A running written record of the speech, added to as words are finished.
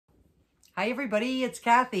Hi everybody, it's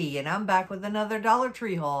Kathy and I'm back with another Dollar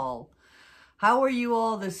Tree haul. How are you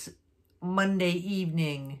all this Monday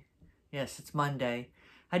evening? Yes, it's Monday.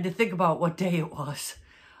 I had to think about what day it was.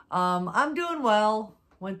 I'm doing well.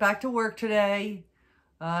 Went back to work today.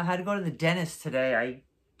 Had to go to the dentist today. I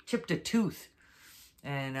chipped a tooth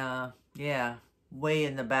and yeah, way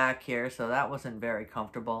in the back here, so that wasn't very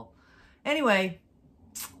comfortable. Anyway,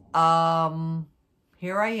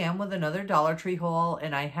 here I am with another Dollar Tree haul,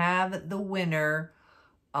 and I have the winner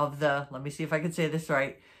of the, let me see if I can say this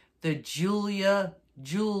right, the Julia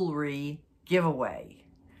Jewelry giveaway.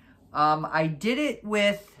 I did it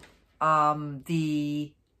with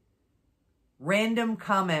the random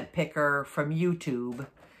comment picker from YouTube,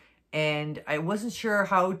 and I wasn't sure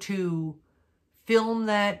how to film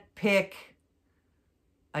that pick.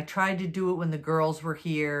 I tried to do it when the girls were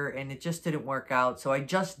here, and it just didn't work out, so I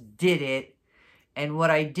just did it. And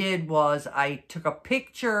what I did was I took a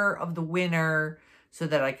picture of the winner so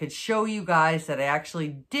that I could show you guys that I actually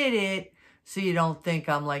did it, so you don't think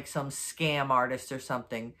I'm like some scam artist or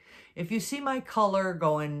something. If you see my color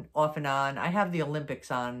going off and on, I have the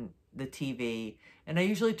Olympics on the TV, and I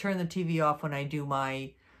usually turn the TV off when I do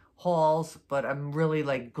my hauls, but I'm really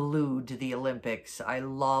like glued to the Olympics. I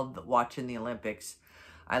love watching the Olympics.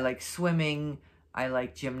 I like swimming. I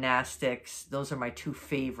like gymnastics. Those are my two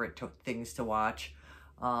favorite things to watch.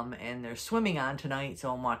 And there's swimming on tonight,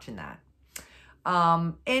 so I'm watching that.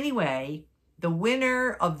 Anyway, the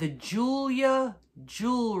winner of the Julia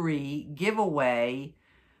Jewelry giveaway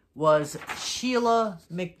was Sheila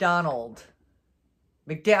McDaniel.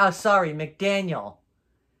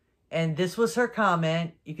 And this was her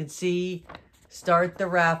comment. You can see, start the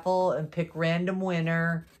raffle and pick random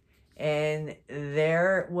winner. And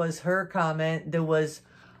there was her comment. There was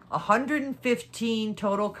 115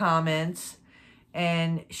 total comments.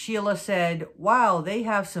 And Sheila said, wow, they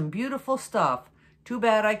have some beautiful stuff. Too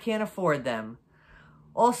bad I can't afford them.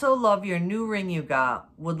 Also love your new ring you got.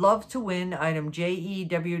 Would love to win item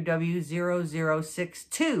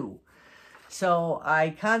JEWW0062. So I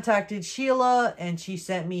contacted Sheila and she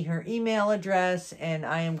sent me her email address. And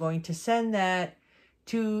I am going to send that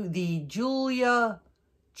to the Julia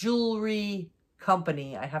Jewelry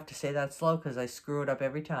Company. I have to say that slow because I screw it up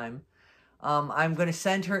every time. I'm going to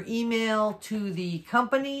send her email to the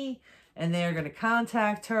company, and they're going to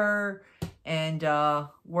contact her and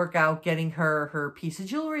work out getting her piece of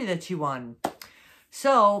jewelry that she won.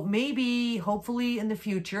 So maybe, hopefully in the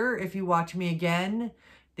future, if you watch me again,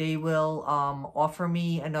 they will offer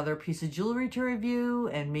me another piece of jewelry to review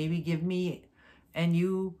and maybe give me and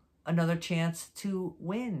you another chance to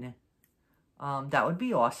win. That would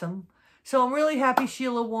be awesome. So I'm really happy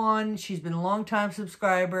Sheila won. She's been a long-time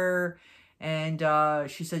subscriber, and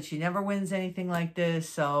she said she never wins anything like this.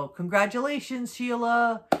 So congratulations,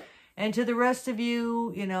 Sheila. And to the rest of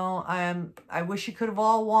you, you know, I wish you could have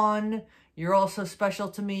all won. You're all so special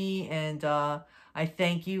to me, and I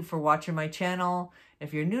thank you for watching my channel.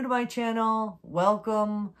 If you're new to my channel,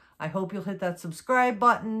 welcome. I hope you'll hit that subscribe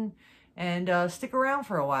button and stick around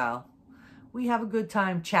for a while. We have a good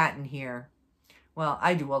time chatting here. Well,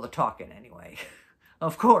 I do all the talking anyway,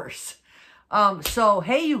 of course. So,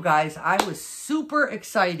 hey, you guys, I was super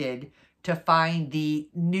excited to find the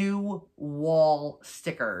new wall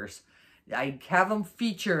stickers. I have them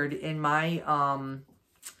featured in my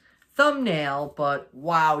thumbnail, but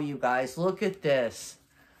wow, you guys, look at this.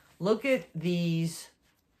 Look at these.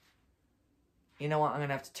 You know what? I'm going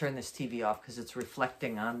to have to turn this TV off because it's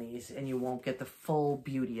reflecting on these, and you won't get the full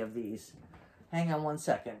beauty of these. Hang on one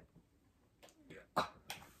second.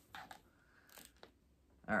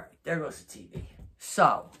 All right, there goes the TV.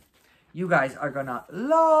 So, you guys are going to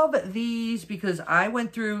love these because I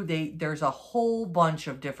went through, there's a whole bunch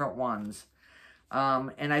of different ones.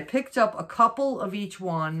 And I picked up a couple of each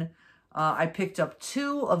one. I picked up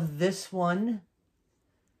 2 of this one.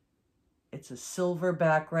 It's a silver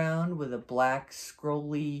background with a black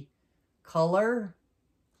scrolly color.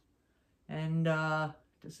 And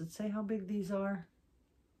does it say how big these are?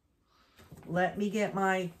 Let me get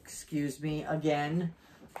my, excuse me again,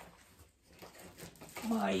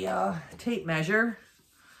 my tape measure.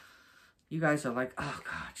 You guys are like, oh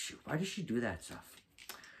God, shoot, why does she do that stuff?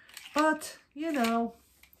 But, you know,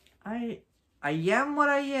 I am what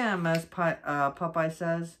I am, as Popeye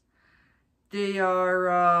says. They are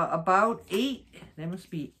about 8, they must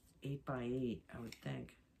be 8 by 8, I would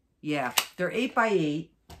think. Yeah, they're 8 by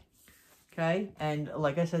 8, okay? And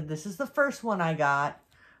like I said, this is the first one I got.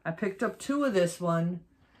 I picked up 2 of this one.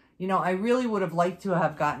 You know, I really would have liked to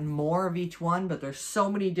have gotten more of each one, but there's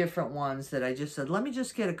so many different ones that I just said, let me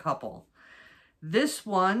just get a couple. This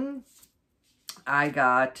one, I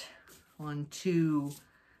got, 1, 2,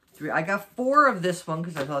 3. I got 4 of this one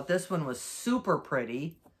because I thought this one was super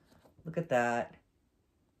pretty. Look at that.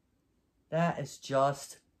 That is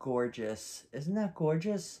just gorgeous. Isn't that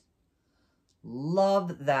gorgeous?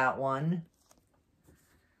 Love that one.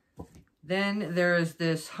 Then there's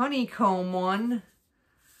this honeycomb one,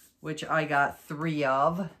 which I got 3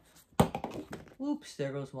 of. Oops,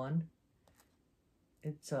 there goes one.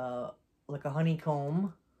 It's like a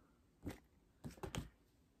honeycomb.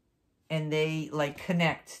 And they like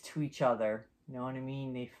connect to each other. You know what I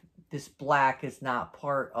mean? This black is not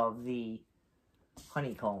part of the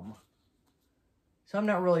honeycomb. So I'm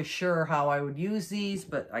not really sure how I would use these,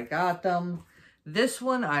 but I got them. This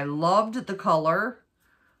one, I loved the color.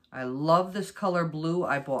 I love this color blue.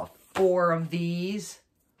 I bought 4 of these.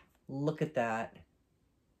 Look at that.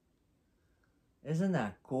 Isn't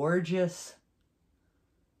that gorgeous?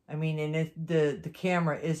 I mean, and the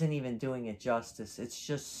camera isn't even doing it justice. It's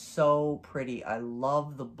just so pretty. I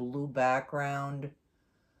love the blue background.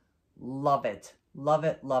 Love it. Love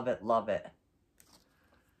it, love it, love it.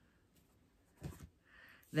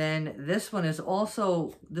 Then this one is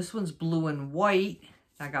also, this one's blue and white.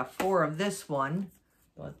 I got 4 of this one.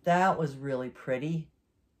 But that was really pretty.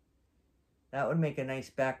 That would make a nice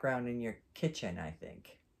background in your kitchen, I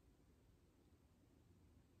think.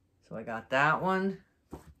 So I got that one.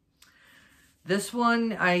 This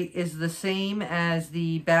one is the same as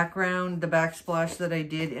the background, the backsplash that I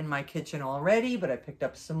did in my kitchen already, but I picked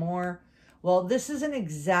up some more. Well, this isn't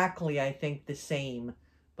exactly, I think, the same,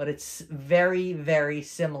 but it's very, very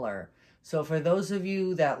similar. So for those of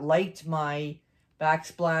you that liked my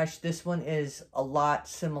backsplash, this one is a lot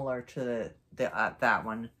similar to that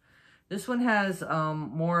one. This one has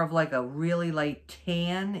more of like a really light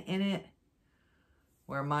tan in it,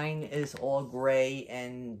 where mine is all gray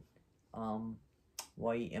and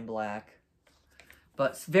white and black.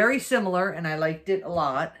 But it's very similar, and I liked it a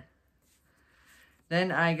lot.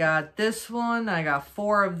 Then I got this one. I got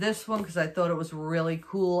 4 of this one because I thought it was really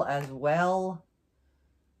cool as well.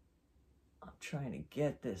 I'm trying to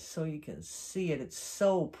get this so you can see it. It's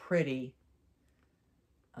so pretty.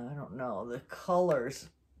 I don't know. The colors.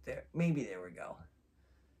 There, maybe there we go.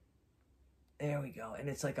 There we go. And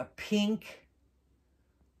it's like a pink.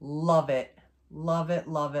 Love it. Love it,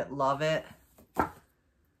 love it, love it.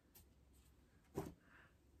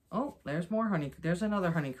 Oh, there's more honey. There's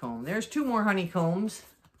another honeycomb. There's 2 more honeycombs.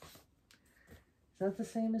 Is that the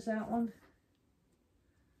same as that one?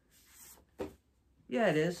 Yeah,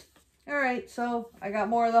 it is. All right, so I got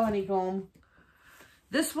more of the honeycomb.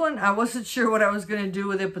 This one, I wasn't sure what I was going to do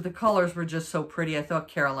with it, but the colors were just so pretty. I thought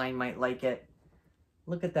Caroline might like it.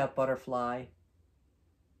 Look at that butterfly.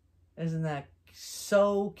 Isn't that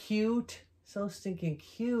so cute? So stinking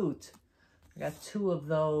cute. I got 2 of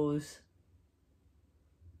those.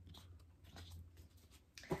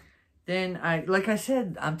 Then like I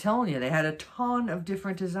said, I'm telling you, they had a ton of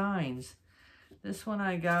different designs. This one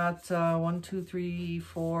I got 1, 2, 3,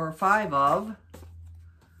 4, 5 of.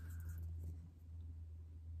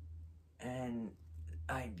 And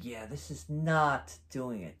yeah, this is not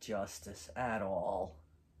doing it justice at all.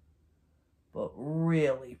 But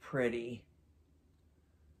really pretty.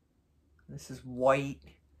 This is white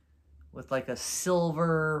with like a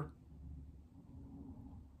silver.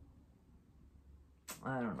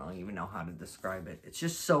 I don't even know how to describe it. It's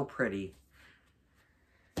just so pretty.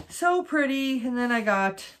 So pretty. And then I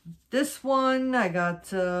got this one. I got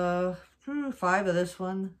 5 of this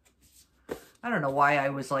one. I don't know why I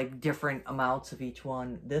was like different amounts of each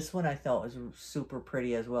one. This one I thought was super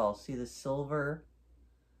pretty as well. See the silver?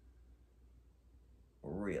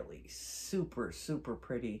 Really super, super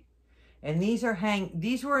pretty. And these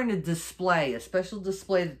were in a display, a special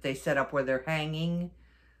display that they set up where they're hanging.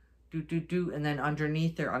 And then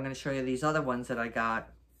underneath there, I'm going to show you these other ones that I got.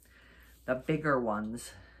 The bigger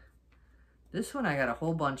ones. This one I got a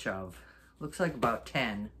whole bunch of. Looks like about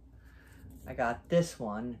 10. I got this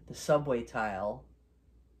one, the subway tile.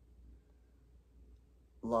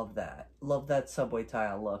 Love that. Love that subway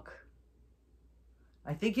tile look.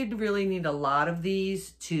 I think you'd really need a lot of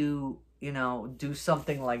these to, you know, do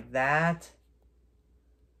something like that.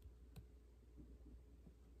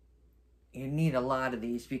 You need a lot of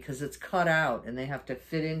these because it's cut out and they have to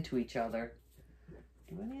fit into each other.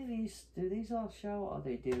 Do any of these, do these all show? Oh,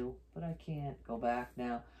 they do, but I can't go back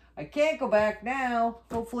now. I can't go back now.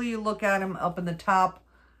 Hopefully you look at them. Up in the top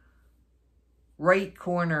right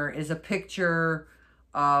corner is a picture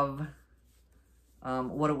of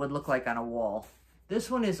what it would look like on a wall. This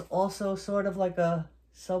one is also sort of like a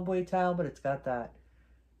subway tile, but it's got that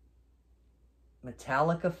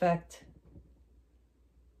metallic effect.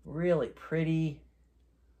 Really pretty.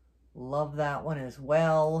 Love that one as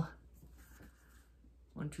well.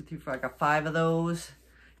 1, 2, 3, 4. I got 5 of those.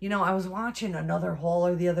 You know, I was watching another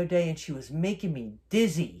hauler the other day and she was making me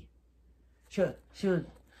dizzy. She was,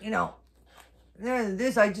 you know,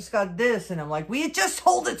 this, I just got this. And I'm like, will you just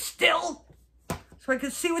hold it still so I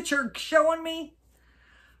can see what you're showing me?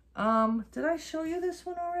 Did I show you this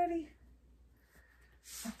one already?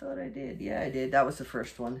 I thought I did. Yeah, I did. That was the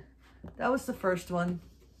first one. That was the first one.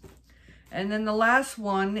 And then the last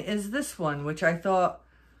one is this one, which I thought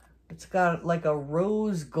it's got like a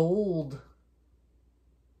rose gold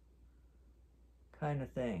kind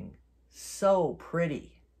of thing. So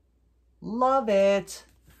pretty. Love it.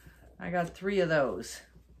 I got 3 of those.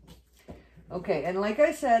 Okay, and like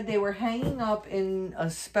I said, they were hanging up in a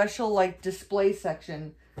special like display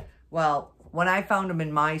section. Well, when I found them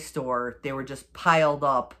in my store, they were just piled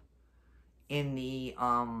up in the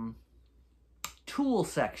tool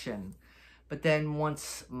section. But then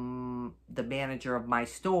once the manager of my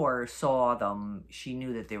store saw them, she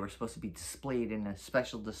knew that they were supposed to be displayed in a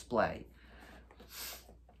special display.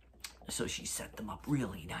 So she set them up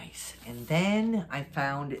really nice. And then I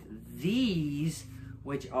found these,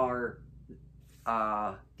 which are,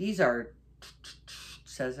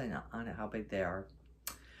 says on it how big they are.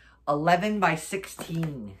 11 by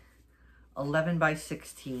 16. 11 by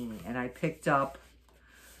 16. And I picked up,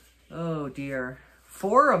 oh dear,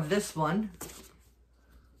 4 of this one.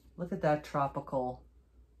 Look at that tropical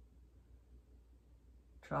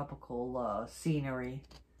scenery.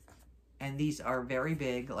 And these are very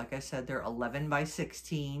big. Like I said, they're 11 by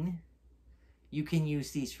 16. You can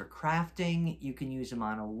use these for crafting. You can use them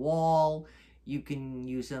on a wall. You can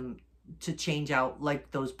use them to change out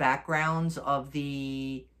like those backgrounds of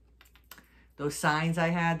those signs I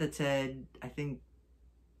had that said, I think,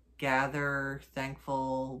 gather,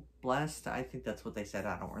 thankful, blessed. I think that's what they said.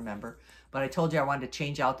 I don't remember. But I told you I wanted to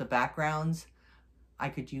change out the backgrounds. I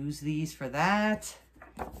could use these for that.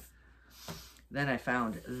 Then I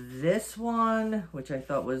found this one, which I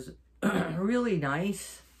thought was really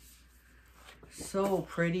nice. So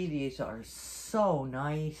pretty. These are so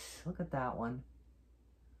nice. Look at that one.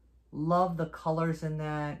 Love the colors in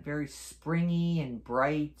that. Very springy and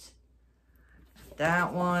bright.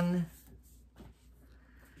 That one.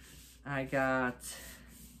 I got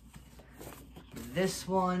this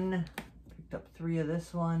one. Picked up 3 of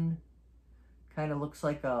this one. Kind of looks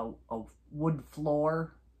like a wood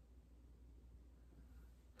floor.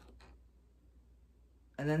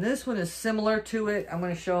 And then this one is similar to it. I'm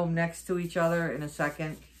going to show them next to each other in a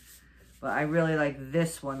second. But I really like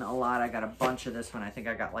this one a lot. I got a bunch of this one. I think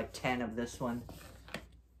I got like 10 of this one.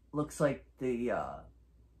 Looks like the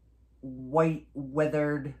white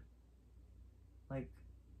weathered like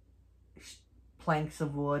planks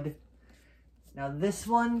of wood. Now this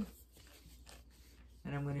one,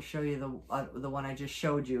 and I'm going to show you the one I just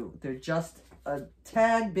showed you. They're just a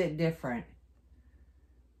tad bit different.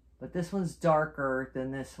 But this one's darker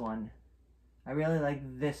than this one. I really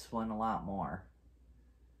like this one a lot more.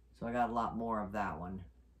 So I got a lot more of that one.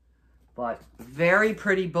 But very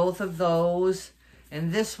pretty, both of those.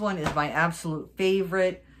 And this one is my absolute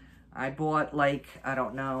favorite. I bought like, I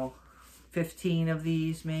don't know, 15 of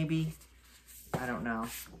these maybe. I don't know.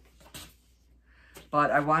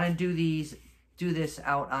 But I want to do this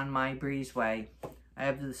out on my breezeway. I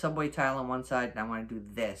have the subway tile on one side and I want to do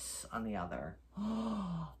this on the other.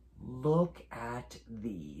 Look at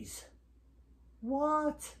these.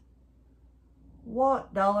 What?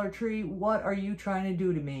 What, Dollar Tree? What are you trying to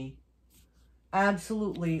do to me?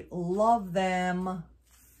 Absolutely love them.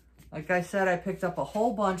 Like I said, I picked up a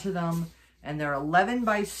whole bunch of them. And they're 11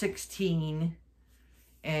 by 16.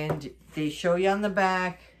 And they show you on the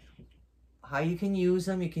back how you can use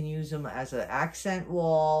them. You can use them as an accent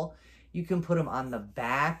wall. You can put them on the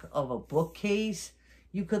back of a bookcase.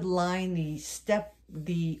 You could line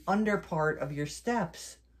the under part of your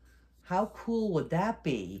steps. How cool would that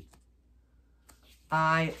be?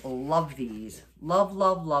 I love these. Love,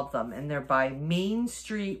 love, love them. And they're by Main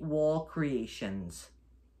Street Wall Creations.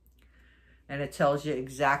 And it tells you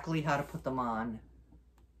exactly how to put them on.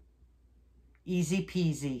 Easy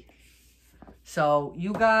peasy. So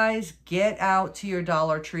you guys get out to your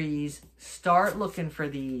Dollar Trees. Start looking for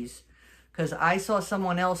these. Because I saw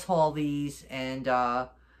someone else haul these. And I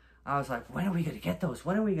was like, when are we going to get those?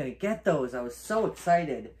 When are we going to get those? I was so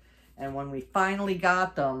excited. And when we finally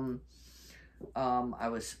got them, I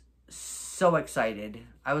was so excited.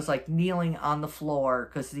 I was like kneeling on the floor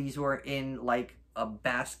because these were in like a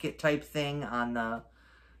basket type thing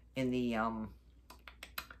in the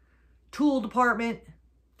tool department.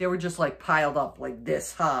 They were just like piled up like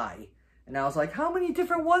this high. And I was like, how many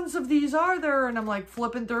different ones of these are there? And I'm like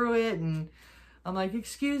flipping through it. And I'm like,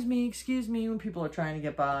 excuse me, when people are trying to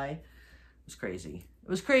get by. It was crazy. It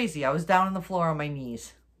was crazy. I was down on the floor on my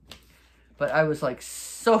knees. But I was like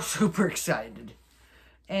so super excited.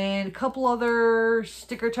 And a couple other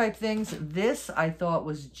sticker type things. This I thought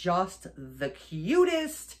was just the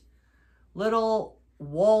cutest little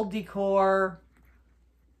wall decor.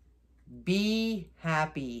 Be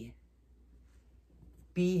happy.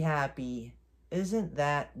 Be happy. Isn't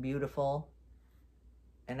that beautiful?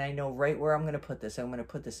 And I know right where I'm going to put this. I'm going to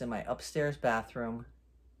put this in my upstairs bathroom.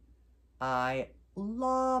 I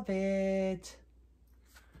love it.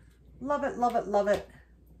 Love it, love it, love it.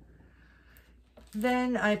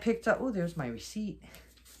 Then I picked up, oh, there's my receipt.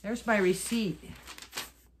 There's my receipt.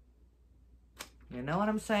 You know what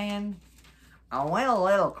I'm saying? I went a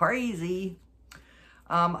little crazy.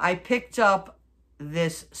 I picked up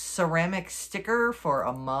this ceramic sticker for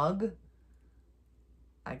a mug.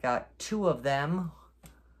 I got 2 of them.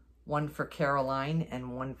 One for Caroline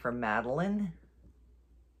and one for Madeline.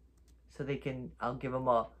 So they can, I'll give them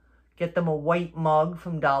get them a white mug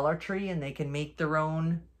from Dollar Tree and they can make their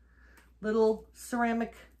own little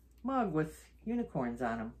ceramic mug with unicorns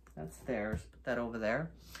on them. That's theirs. Put that over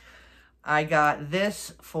there. I got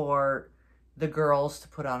this for the girls to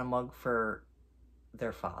put on a mug for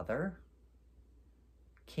their father,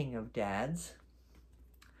 King of Dads.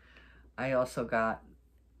 I also got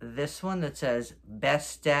this one that says,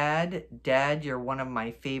 Best Dad. Dad, you're one of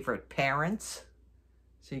my favorite parents.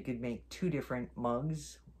 So you could make 2 different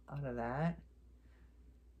mugs out of that.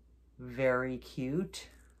 Very cute.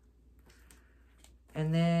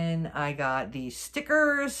 And then I got these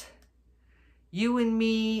stickers. You and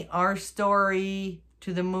me, our story,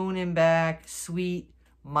 to the moon and back, sweet,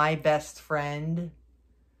 my best friend.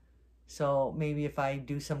 So maybe if I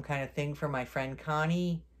do some kind of thing for my friend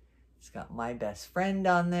Connie, it's got my best friend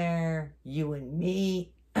on there, you and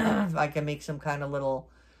me. I can make some kind of little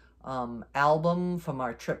album from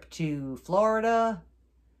our trip to Florida.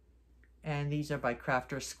 And these are by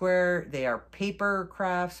Crafter Square. They are paper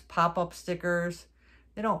crafts, pop-up stickers.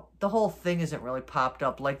 They don't, the whole thing isn't really popped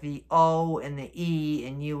up. Like the O and the E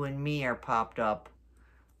and you and me are popped up.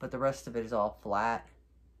 But the rest of it is all flat.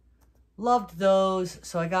 Loved those.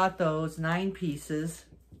 So I got those. 9 pieces.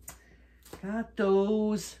 Got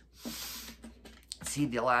those. See,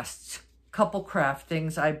 the last couple craft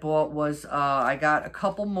things I bought was, I got a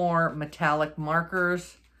couple more metallic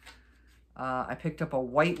markers. I picked up a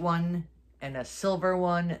white one and a silver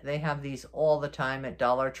one. They have these all the time at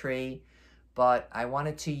Dollar Tree. But I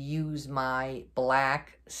wanted to use my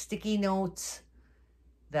black sticky notes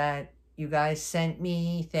that you guys sent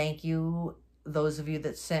me. Thank you. Those of you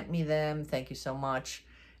that sent me them, thank you so much.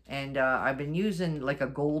 And I've been using like a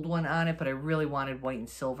gold one on it, but I really wanted white and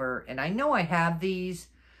silver. And I know I have these,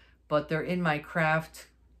 but they're in my craft,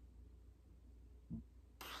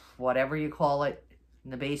 whatever you call it,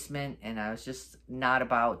 in the basement. And I was just not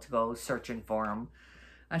about to go searching for them.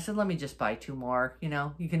 I said, let me just buy 2 more. You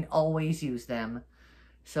know, you can always use them.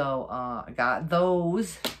 So I got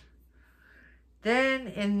those. Then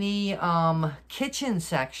in the kitchen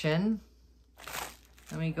section,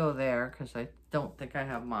 let me go there because I don't think I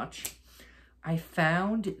have much. I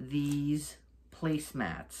found these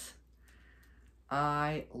placemats.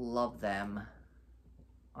 I love them.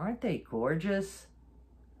 Aren't they gorgeous?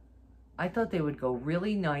 I thought they would go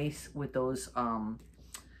really nice with those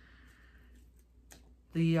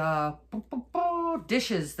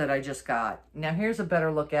dishes that I just got. Now here's a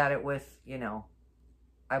better look at it with, you know,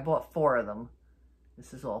 I bought 4 of them.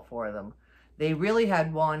 This is all 4 of them. They really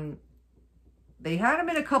had one. They had them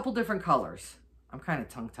in a couple different colors. I'm kind of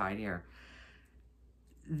tongue-tied here.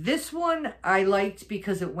 This one I liked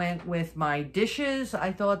because it went with my dishes.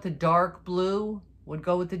 I thought the dark blue would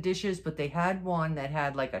go with the dishes, but they had one that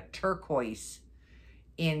had like a turquoise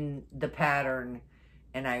in the pattern.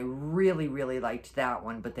 And I really, really liked that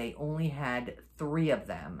one, but they only had 3 of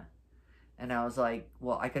them. And I was like,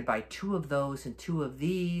 well, I could buy 2 of those and 2 of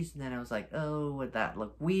these. And then I was like, oh, would that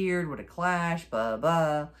look weird? Would it clash? Blah,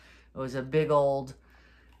 blah. It was a big old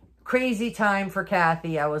crazy time for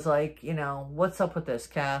Kathy. I was like, you know, what's up with this,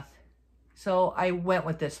 Kath? So I went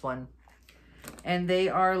with this one. And they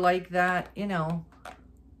are like that, you know. I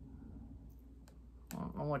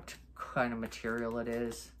don't know what kind of material it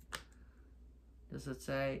is. Does it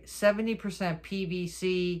say 70%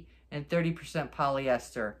 PVC and 30%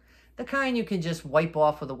 polyester? The kind you can just wipe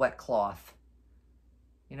off with a wet cloth.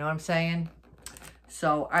 You know what I'm saying?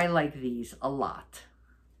 So I like these a lot.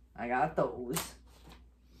 I got those.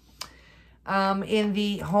 In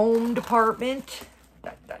the home department,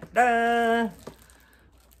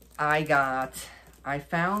 I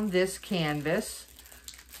found this canvas,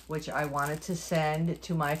 which I wanted to send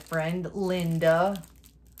to my friend Linda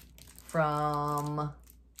from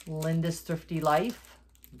Linda's Thrifty Life.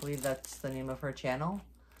 I believe that's the name of her channel.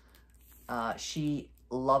 She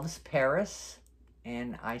loves Paris,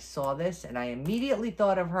 and I saw this and I immediately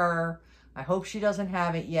thought of her. I hope she doesn't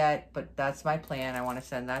have it yet, but that's my plan. I want to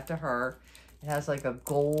send that to her. It has like a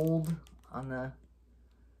gold on the...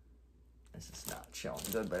 This is not showing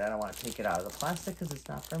good, but I don't want to take it out of the plastic because it's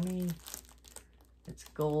not for me. It's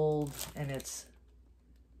gold, and it's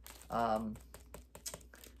the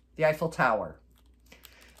Eiffel Tower.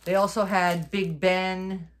 They also had Big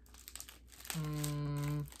Ben. I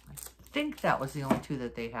think that was the only two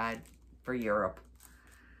that they had for Europe.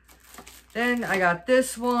 Then I got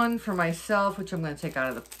this one for myself, which I'm going to take out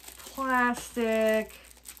of the plastic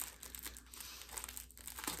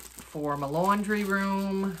for my laundry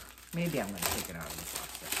room. Maybe I'm going to take it out of the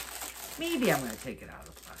plastic. Maybe I'm going to take it out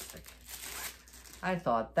of the plastic. I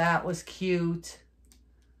thought that was cute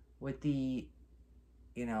with the,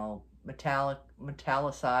 you know,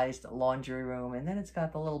 metallicized laundry room. And then it's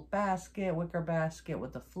got the little basket, wicker basket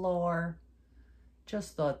with the floor.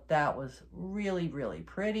 Just thought that was really, really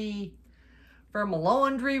pretty. For my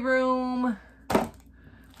laundry room.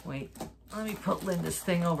 Wait, let me put Linda's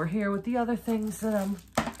thing over here with the other things that I'm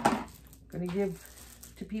going to give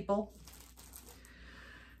to people.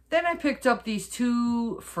 Then I picked up these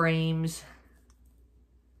two frames.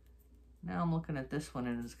 Now I'm looking at this one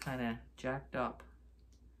and it's kind of jacked up.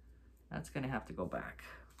 That's going to have to go back.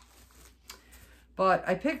 But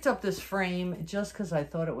I picked up this frame just because I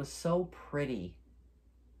thought it was so pretty.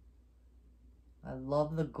 I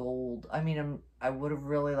love the gold. I mean, I would have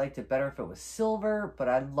really liked it better if it was silver, but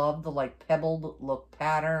I love the like pebbled look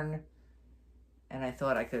pattern. And I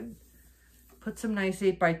thought I could put some nice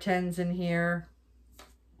 8x10s in here.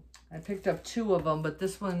 I picked up two of them, but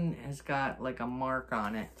this one has got like a mark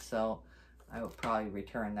on it, so I would probably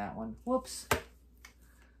return that one. Whoops.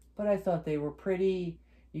 But I thought they were pretty.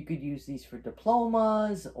 You could use these for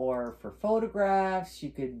diplomas or for photographs.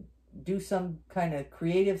 You could do some kind of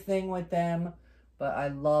creative thing with them, but I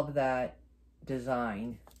love that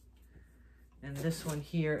design. And this one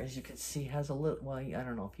here, as you can see, has a little, well, I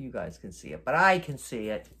don't know if you guys can see it, but I can see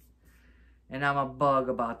it. And I'm a bug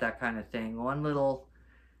about that kind of thing. One little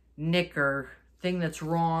knicker thing that's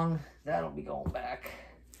wrong, that'll be going back.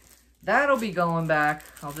 That'll be going back.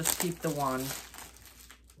 I'll just keep the one.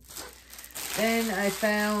 Then I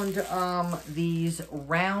found these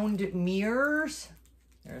round mirrors.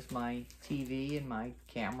 There's my TV and my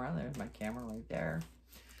camera. There's my camera right there.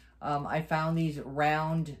 I found these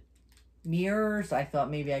round mirrors. I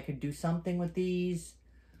thought maybe I could do something with these.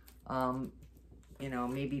 You know,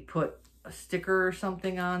 maybe put a sticker or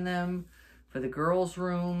something on them for the girls'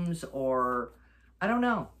 rooms, or I don't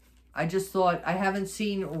know. I just thought, I haven't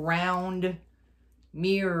seen round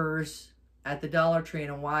mirrors at the Dollar Tree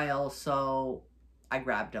in a while, so I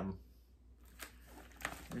grabbed them.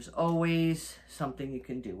 There's always something you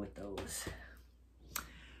can do with those.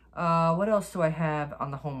 What else do I have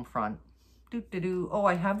on the home front? Oh,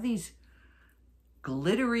 I have these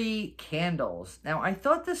glittery candles. Now, I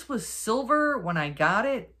thought this was silver when I got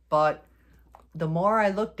it, but the more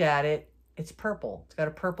I looked at it, it's purple. It's got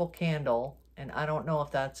a purple candle, and I don't know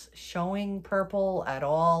if that's showing purple at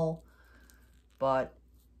all, but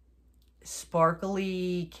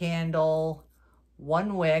sparkly candle,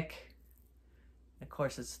 one wick. Of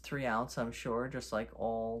course, it's 3 ounce, I'm sure, just like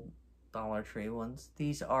all Dollar Tree ones.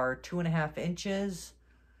 These are 2.5 inches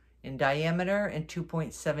in diameter and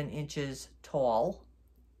 2.7 inches tall.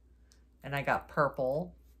 And I got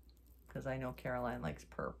purple because I know Caroline likes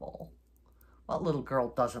purple. What little girl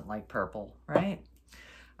doesn't like purple, right?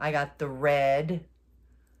 I got the red.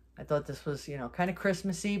 I thought this was, you know, kind of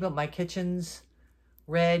Christmassy, but my kitchen's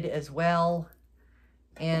red as well.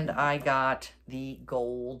 And I got the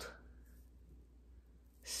gold.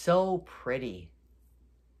 So pretty.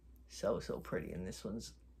 So pretty. And this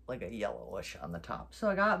one's like a yellowish on the top. So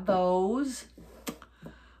I got those.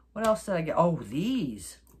 What else did I get? Oh,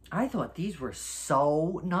 these. I thought these were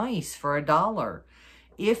so nice for $1.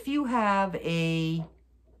 If you have a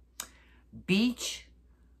beach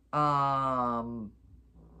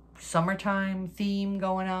summertime theme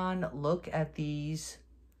going on, look at these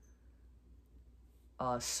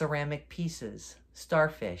ceramic pieces,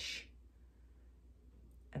 starfish.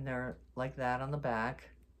 And they're like that on the back.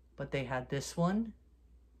 But they had this one.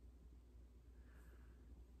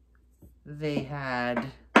 They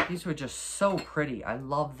had, these were just so pretty. I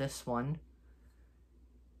love this one.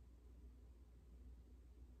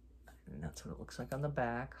 And that's what it looks like on the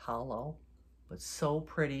back, hollow. but so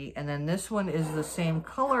pretty. And then this one is the same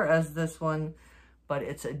color as this one, but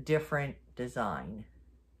it's a different design.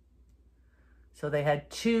 So they had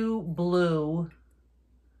 2 blue.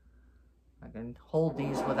 I can hold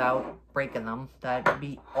these without breaking them. That'd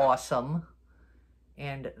be awesome.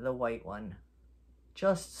 And the white one.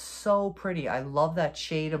 Just so pretty. I love that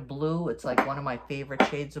shade of blue. It's like one of my favorite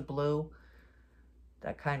shades of blue.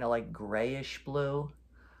 That kind of like grayish blue.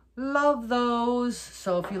 Love those.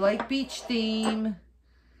 So if you like beach theme,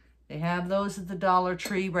 they have those at the Dollar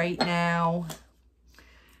Tree right now.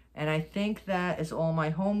 And I think that is all my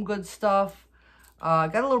home goods stuff.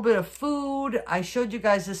 Got a little bit of food. I showed you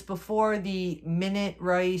guys this before, the Minute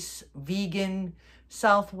Rice vegan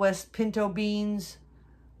Southwest pinto beans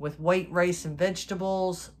with white rice and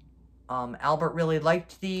vegetables. Albert really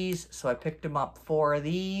liked these, so I picked him up 4 of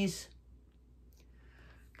these.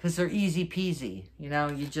 Because they're easy peasy. You know,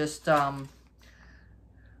 you just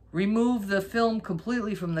remove the film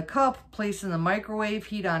completely from the cup, place in the microwave,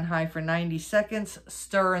 heat on high for 90 seconds,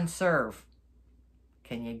 stir and serve.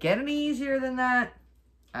 Can you get any easier than that?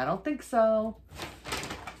 I don't think so.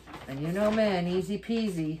 And you know, man, easy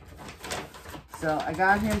peasy. So I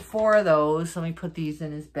got him 4 of those. Let me put these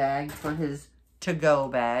in his bag for his to-go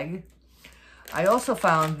bag. I also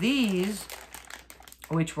found these,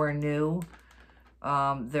 which were new.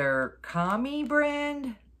 They're Kami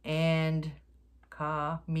brand and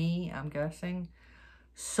Kami, I'm guessing.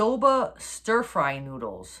 Soba stir-fry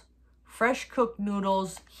noodles. Fresh cooked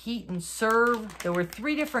noodles, heat and serve. There were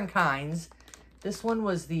 3 different kinds. This one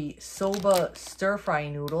was the Soba stir-fry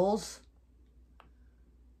noodles.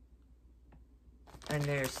 And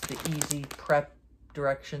there's the easy prep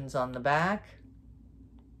directions on the back.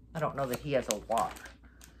 I don't know that he has a wok.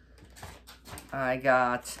 I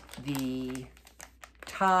got the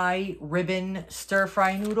Thai ribbon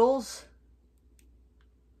stir-fry noodles.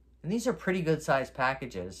 And these are pretty good sized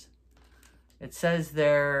packages. It says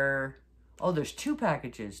they're... Oh, there's 2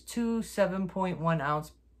 packages. 2 7.1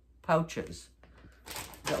 ounce pouches. Is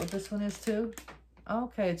that what this one is too?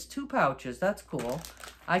 Okay, it's 2 pouches. That's cool.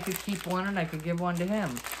 I could keep one and I could give one to him.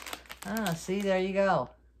 Ah, see, there you go.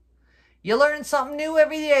 You learn something new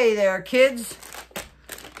every day there, kids.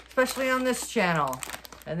 Especially on this channel.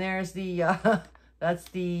 And there's the, that's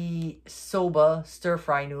the Soba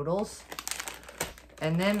stir-fry noodles.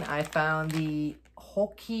 And then I found the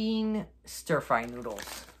Hokkien stir-fry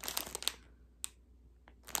noodles.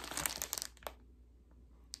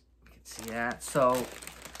 See that? So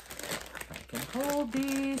I can hold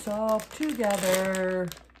these all together.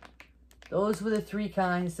 Those were the 3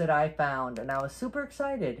 kinds that I found, and I was super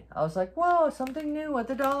excited. I was like, whoa, something new at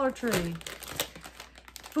the Dollar Tree.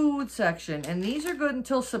 Food section. And these are good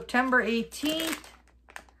until September 18th,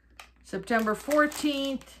 September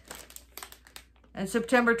 14th, and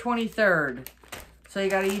September 23rd. So you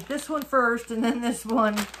got to eat this one first, and then this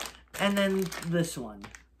one, and then this one,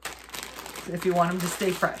 if you want them to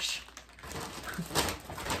stay fresh.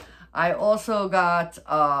 I also got,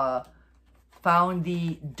 found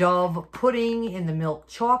the Dove pudding in the milk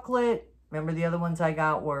chocolate. Remember the other ones I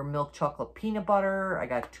got were milk chocolate peanut butter. I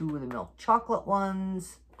got 2 of the milk chocolate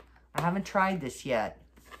ones. I haven't tried this yet.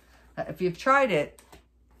 If you've tried it,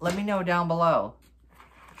 let me know down below.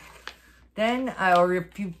 Then, or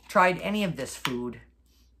if you've tried any of this food.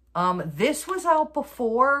 This was out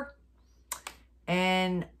before.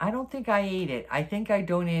 And I don't think I ate it. I think I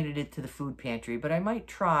donated it to the food pantry, but I might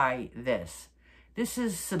try this. This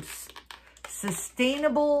is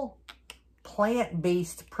sustainable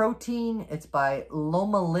plant-based protein. It's by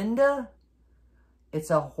Loma Linda. It's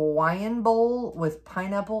a Hawaiian bowl with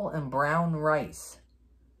pineapple and brown rice.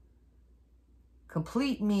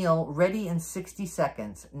 Complete meal, ready in 60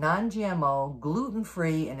 seconds. Non-GMO,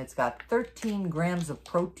 gluten-free, and it's got 13 grams of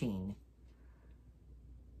protein.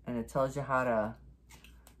 And it tells you how to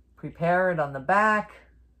prepare it on the back.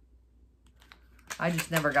 I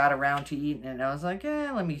just never got around to eating it. I was like,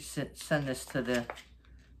 yeah, let me send this to the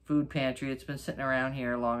food pantry. It's been sitting around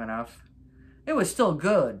here long enough. It was still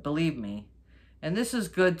good, believe me. And this is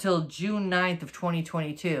good till June 9th of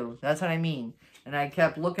 2022. That's what I mean. And I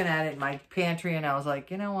kept looking at it in my pantry and I was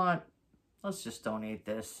like, you know what? Let's just donate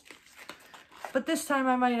this. But this time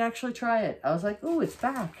I might actually try it. I was like, ooh, it's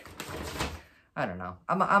back. I don't know.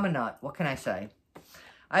 I'm a nut. What can I say?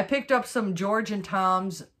 I picked up some George and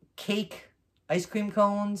Tom's cake ice cream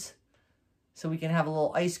cones. So we can have a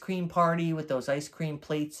little ice cream party with those ice cream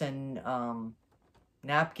plates and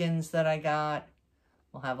napkins that I got.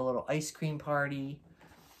 We'll have a little ice cream party.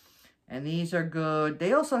 And these are good.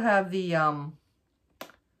 They also have the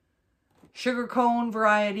sugar cone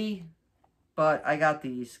variety. But I got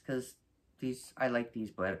these because I like these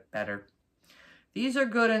better. These are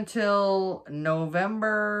good until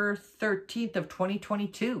November 13th of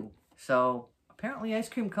 2022. So apparently ice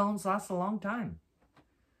cream cones last a long time.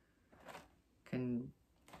 Can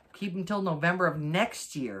keep them till November of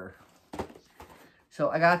next year. So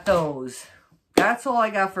I got those. That's all I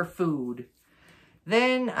got for food.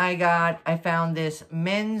 Then I found this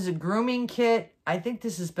men's grooming kit. I think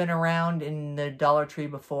this has been around in the Dollar Tree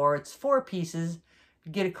before. It's 4 pieces.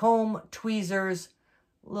 You get a comb, tweezers,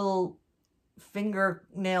 little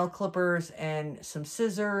fingernail clippers, and some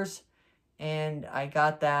scissors. And I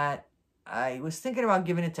got that. I was thinking about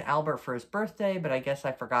giving it to Albert for his birthday, but I guess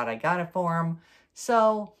I forgot I got it for him.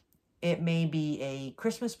 So it may be a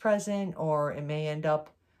Christmas present, or it may end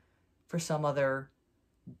up for some other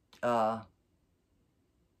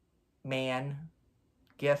man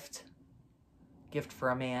gift for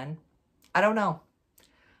a man. I don't know.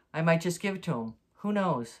 I might just give it to him. Who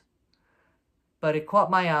knows? But it caught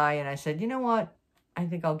my eye, and I said, you know what? I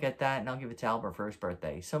think I'll get that, and I'll give it to Albert for his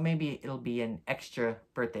birthday. So maybe it'll be an extra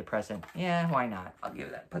birthday present. Yeah, why not? I'll give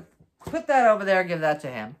that. Put that over there. Give that to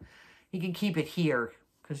him. He can keep it here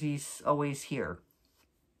because he's always here.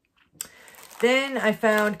 Then I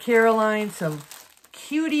found Caroline some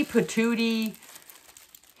cutie patootie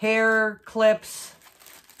hair clips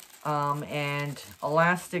and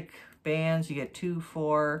elastic bands. You get 2,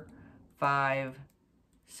 4, 5,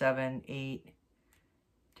 7, 8,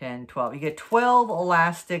 10, 12. You get 12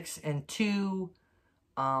 elastics and 2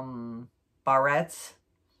 barrettes.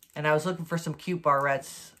 And I was looking for some cute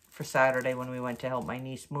barrettes for Saturday when we went to help my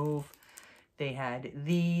niece move. They had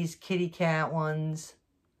these kitty cat ones.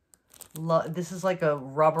 This is like a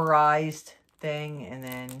rubberized thing. And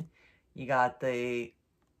then you got the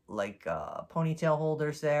like ponytail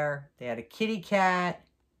holders there. They had a kitty cat,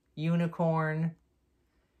 unicorn.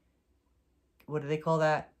 What do they call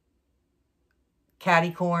that?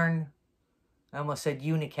 Catty-corn. I almost said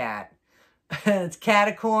unicat. It's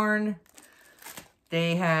catacorn.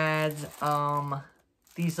 They had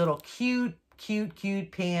these little cute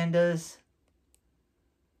pandas.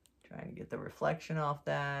 Trying to get the reflection off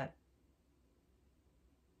that.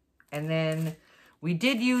 And then we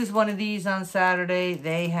did use one of these on Saturday.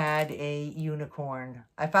 They had a unicorn.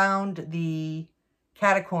 I found the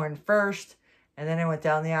catacorn first, and then I went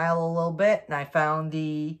down the aisle a little bit, and I found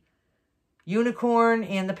the unicorn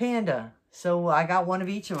and the panda. So I got one of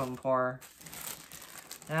each of them for her.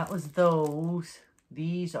 That was those.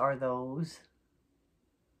 These are those.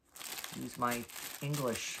 Use my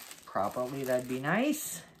English properly. That'd be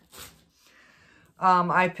nice.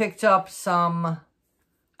 I picked up some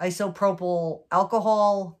isopropyl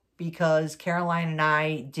alcohol because Caroline and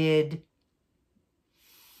I did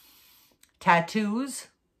tattoos.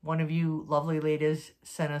 One of you lovely ladies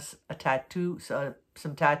sent us a tattoo,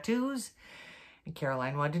 some tattoos. And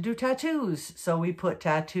Caroline wanted to do tattoos. So we put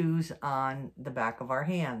tattoos on the back of our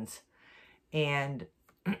hands. And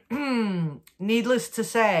needless to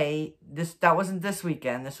say, that wasn't this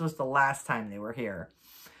weekend. This was the last time they were here.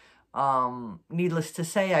 Needless to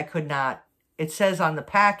say, I could not. It says on the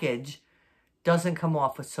package, doesn't come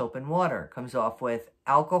off with soap and water. It comes off with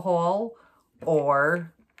alcohol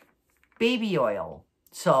or baby oil.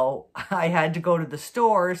 So I had to go to the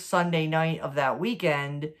store Sunday night of that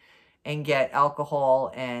weekend and get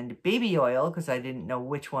alcohol and baby oil because I didn't know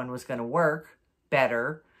which one was going to work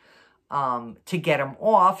better to get them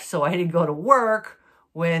off. So I didn't go to work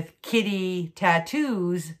with kitty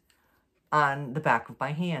tattoos on the back of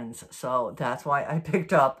my hands. So that's why I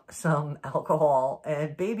picked up some alcohol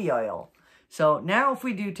and baby oil. So now if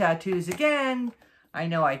we do tattoos again, I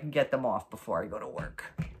know I can get them off before I go to work.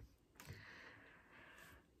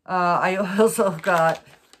 I also got,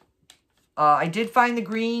 I did find the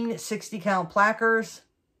green 60 count plackers.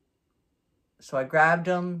 So I grabbed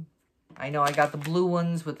them. I know I got the blue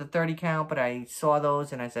ones with the 30 count, but I saw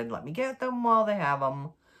those and I said, let me get them while they have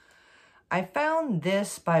them. I found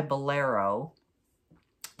this by Bolero.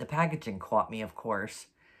 The packaging caught me, of course.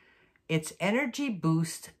 It's Energy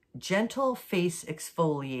Boost Gentle Face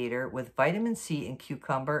Exfoliator with vitamin C and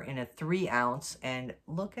cucumber in a 3 ounce. And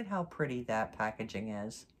look at how pretty that packaging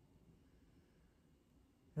is.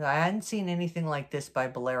 I hadn't seen anything like this by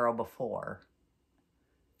Bolero before.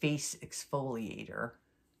 Face exfoliator.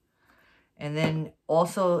 And then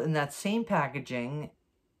also in that same packaging,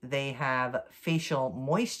 they have facial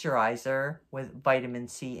moisturizer with vitamin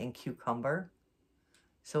C and cucumber.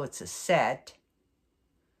 So it's a set.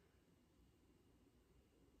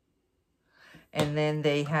 And then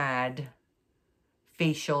they had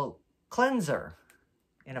facial cleanser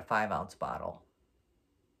in a 5 ounce bottle.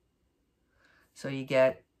 So you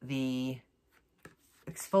get the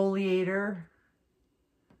exfoliator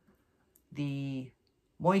the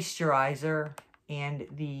moisturizer and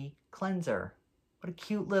the cleanser. What a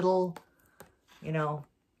cute little, you know,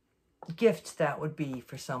 gift that would be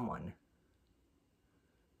for someone.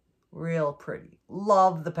 Real pretty.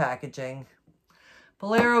 Love the packaging.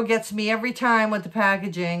 Bolero gets me every time with the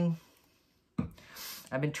packaging.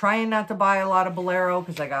 I've been trying not to buy a lot of Bolero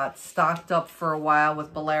because I got stocked up for a while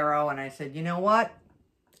with Bolero. And I said, you know what?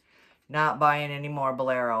 Not buying any more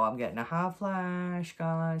Bolero. I'm getting a hot flash,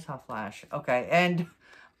 guys. Hot flash. Okay. And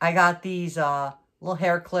I got these little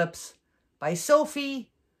hair clips by Sophie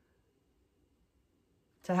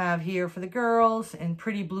to have here for the girls in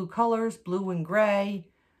pretty blue colors, blue and gray.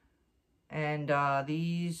 And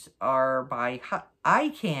these are by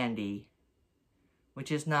Eye Candy,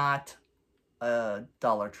 which is not a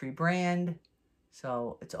Dollar Tree brand.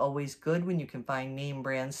 So it's always good when you can find name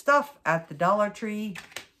brand stuff at the Dollar Tree.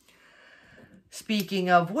 Speaking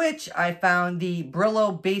of which, I found the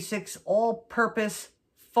Brillo Basics All-Purpose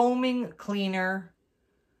Foaming Cleaner.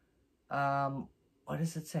 What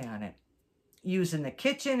does it say on it? Used in the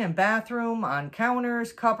kitchen and bathroom, on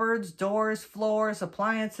counters, cupboards, doors, floors,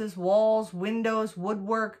 appliances, walls, windows,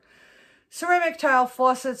 woodwork, ceramic tile,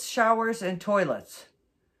 faucets, showers, and toilets.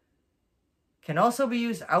 Can also be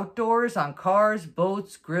used outdoors on cars,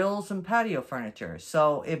 boats, grills, and patio furniture.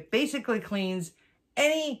 So it basically cleans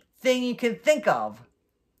anything you can think of.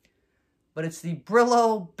 But it's the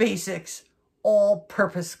Brillo Basics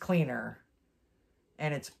All-Purpose Cleaner.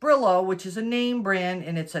 And it's Brillo, which is a name brand,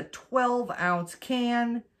 and it's a 12-ounce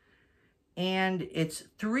can. And it's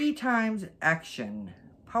 3 times action.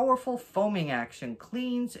 Powerful foaming action.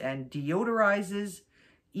 Cleans and deodorizes.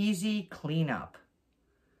 Easy cleanup.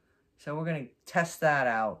 So we're going to test that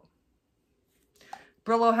out.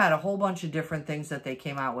 Brillo had a whole bunch of different things that they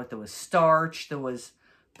came out with. There was starch. There was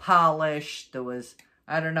polish. There was,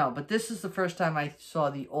 I don't know. But this is the first time I saw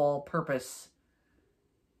the all-purpose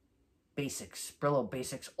Basics, Brillo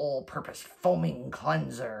Basics All-Purpose Foaming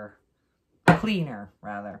Cleanser. Cleaner,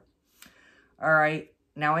 rather. Alright,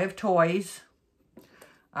 now I have toys.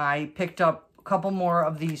 I picked up a couple more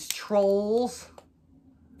of these Trolls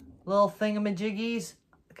little thingamajiggies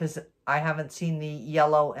because I haven't seen the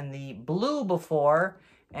yellow and the blue before.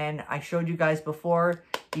 And I showed you guys before,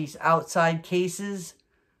 these outside cases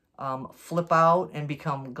flip out and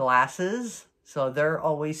become glasses. So they're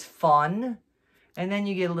always fun. And then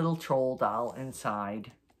you get a little troll doll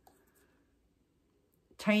inside.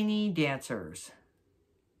 Tiny Dancers.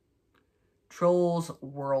 Trolls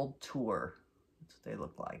World Tour. That's what they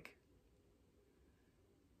look like.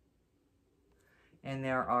 And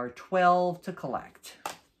there are 12 to collect.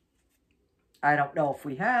 I don't know if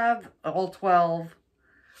we have all 12.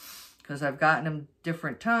 Because I've gotten them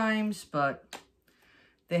different times. But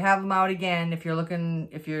they have them out again if you're looking,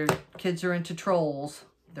 if your kids are into trolls.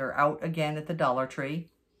 They're out again at the Dollar Tree.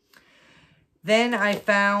 Then I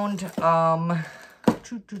found, I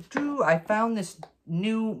found this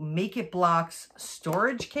new Make It Blocks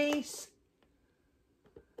storage case.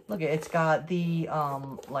 Look, it's got the,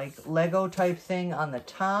 like, Lego type thing on the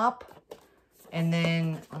top. And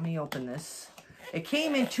then, let me open this. It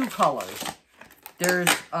came in 2 colors. There's,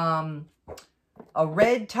 a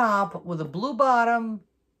red top with a blue bottom.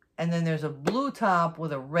 And then there's a blue top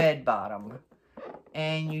with a red bottom.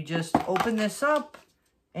 And you just open this up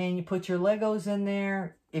and you put your Legos in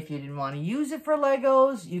there. If you didn't want to use it for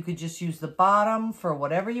Legos, you could just use the bottom for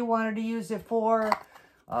whatever you wanted to use it for.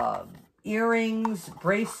 Earrings,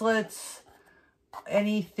 bracelets,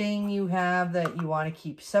 anything you have that you want to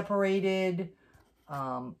keep separated.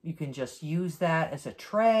 You can just use that as a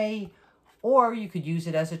tray. Or you could use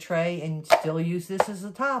it as a tray and still use this as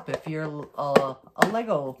a top if you're a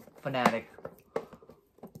Lego fanatic.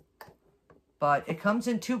 But it comes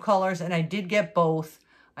in 2 colors, and I did get both.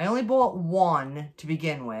 I only bought one to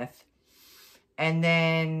begin with. And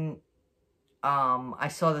then I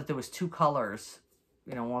saw that there was 2 colors.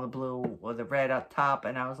 You know, one the blue or the red up top.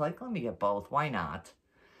 And I was like, let me get both. Why not?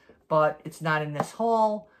 But it's not in this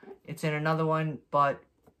haul. It's in another one. But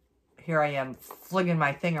here I am flinging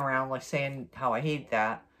my thing around, like saying how I hate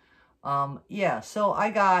that. Yeah, so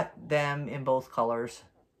I got them in both colors.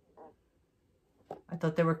 I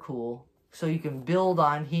thought they were cool. So you can build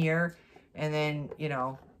on here and then, you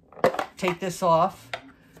know, take this off.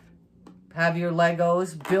 Have your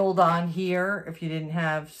Legos build on here if you didn't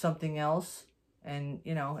have something else. And,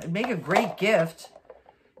 you know, and make a great gift.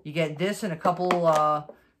 You get this and a couple,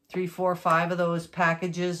 3, 4, 5 of those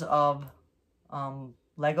packages of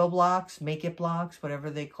Lego blocks, Make It blocks, whatever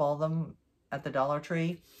they call them at the Dollar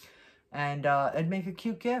Tree. And it'd make a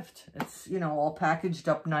cute gift. It's, you know, all packaged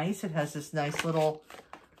up nice. It has this nice little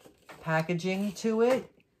packaging to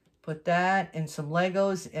it. Put that and some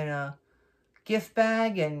Legos in a gift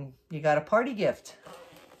bag, and you got a party gift.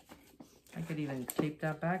 I could even tape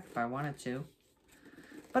that back if I wanted to.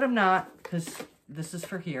 But I'm not, because this is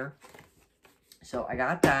for here. So I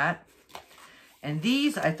got that. And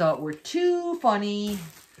these I thought were too funny.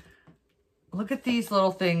 Look at these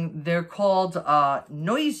little things. They're called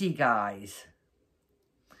Noisy Guys.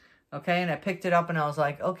 Okay, and I picked it up and I was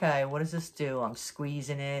like, okay, what does this do? I'm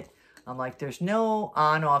squeezing it. I'm like, there's no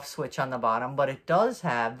on-off switch on the bottom, but it does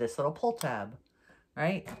have this little pull tab,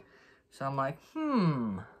 right? So I'm like,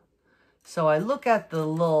 So I look at the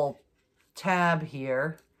little tab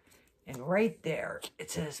here, and right there, it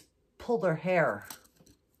says, pull their hair.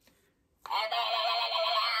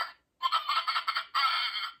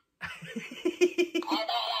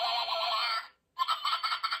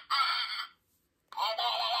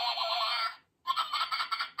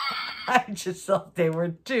 I just thought they were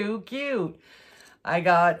too cute. I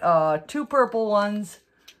got 2 purple ones,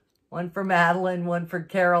 one for Madeline, one for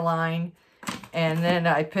Caroline, and then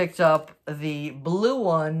I picked up the blue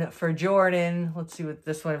one for Jordan. Let's see what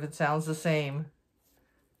this one, if it sounds the same.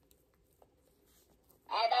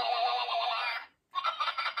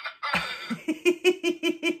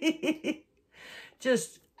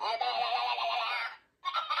 Just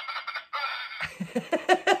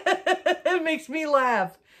it makes me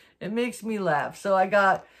laugh. It makes me laugh. So I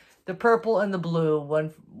got the purple and the blue.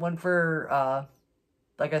 One for,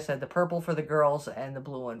 like I said, the purple for the girls and the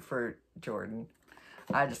blue one for Jordan.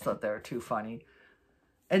 I just thought they were too funny.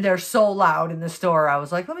 And they're so loud in the store. I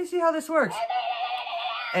was like, let me see how this works.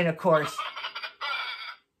 And of course,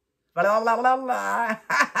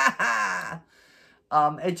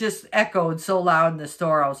 it just echoed so loud in the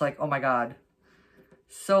store. I was like, oh my God.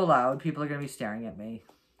 So loud. People are going to be staring at me.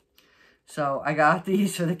 So I got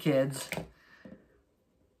these for the kids.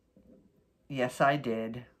 Yes, I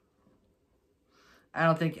did. I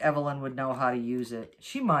don't think Evelyn would know how to use it.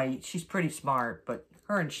 She might. She's pretty smart, but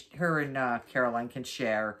her and Caroline can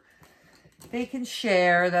share. They can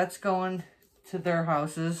share. That's going to their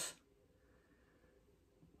houses.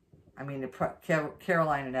 I mean,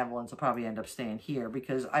 Caroline and Evelyn's will probably end up staying here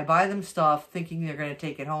because I buy them stuff thinking they're going to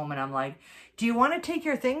take it home. And I'm like, do you want to take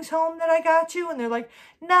your things home that I got you? And they're like,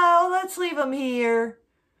 no, let's leave them here.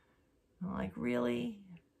 I'm like, really?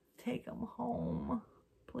 Take them home,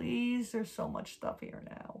 please. There's so much stuff here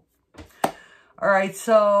now. All right,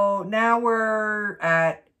 so now we're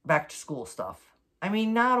at back to school stuff. I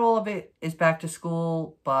mean, not all of it is back to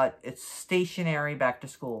school, but it's stationary back to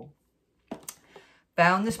school.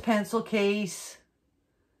 Found this pencil case.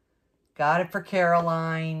 Got it for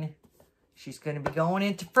Caroline. She's going to be going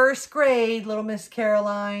into 1st grade, little Miss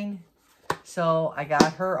Caroline. So I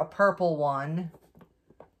got her a purple one.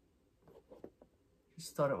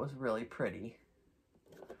 Just thought it was really pretty.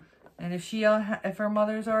 And if her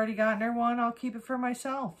mother's already gotten her one, I'll keep it for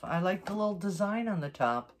myself. I like the little design on the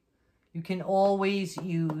top. You can always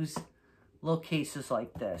use little cases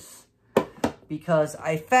like this. Because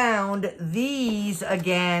I found these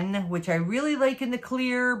again, which I really like in the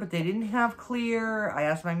clear, but they didn't have clear. I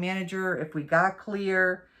asked my manager if we got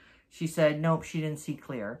clear. She said, nope, she didn't see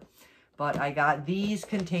clear. But I got these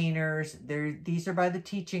containers. These are by the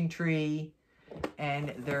Teaching Tree.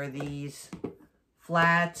 And they're these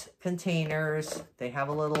flat containers. They have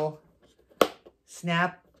a little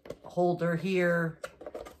snap holder here.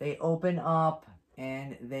 They open up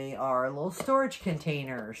and they are little storage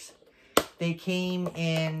containers. They came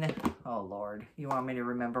in, oh Lord, you want me to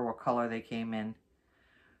remember what color they came in?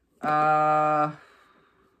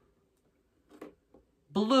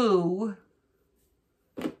 Blue,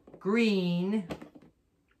 green,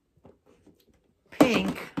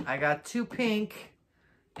 pink. I got 2 pink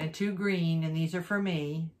and 2 green, and these are for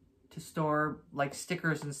me to store like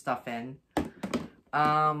stickers and stuff in.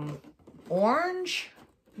 Orange,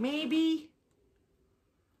 maybe?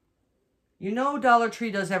 You know Dollar Tree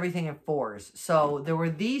does everything in 4s. So there were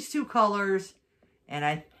these 2 colors, and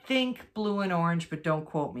I think blue and orange, but don't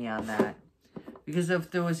quote me on that. Because if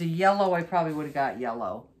there was a yellow, I probably would have got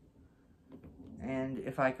yellow. And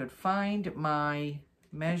if I could find my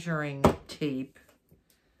measuring tape,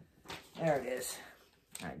 there it is.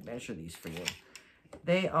 I measure these for you.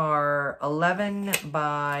 They are 11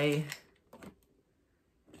 by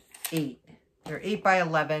 8. They're 8 by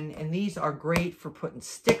 11, and these are great for putting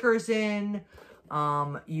stickers in.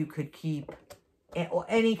 You could keep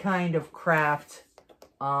any kind of craft.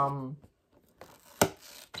 What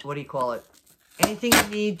do you call it? Anything you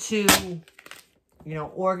need to, you know,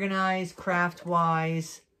 organize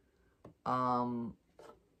craft-wise.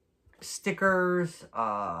 Stickers.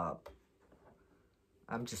 I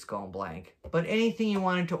I'm just going blank. But anything you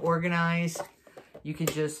wanted to organize, you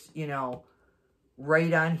could just, you know,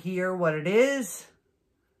 write on here what it is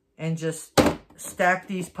and just stack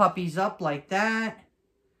these puppies up like that.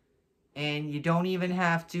 And you don't even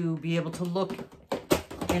have to be able to look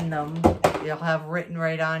in them. You'll have written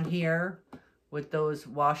right on here with those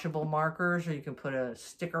washable markers, or you can put a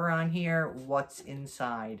sticker on here, what's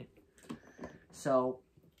inside. So,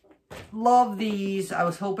 love these. I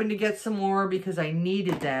was hoping to get some more because I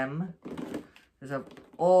needed them. There's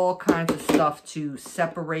all kinds of stuff to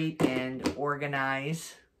separate and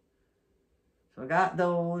organize. So I got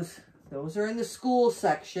those. Those are in the school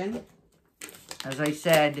section. As I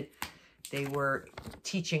said, they were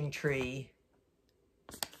teaching tree.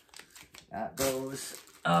 Got those.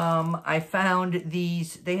 I found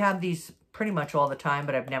these. They have these pretty much all the time,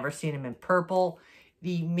 but I've never seen them in purple.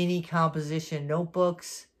 The mini composition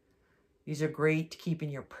notebooks. These are great to keep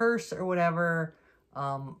in your purse or whatever.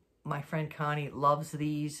 My friend Connie loves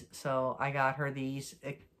these, so I got her these.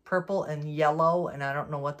 Purple and yellow, and I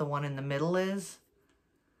don't know what the one in the middle is.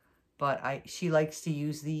 But she likes to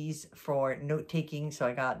use these for note-taking, so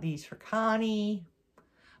I got these for Connie.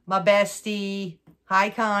 My bestie. Hi,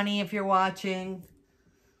 Connie, if you're watching.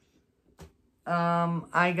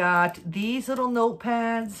 I got these little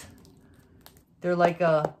notepads. They're like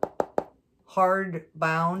a hard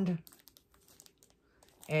bound,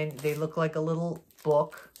 and they look like a little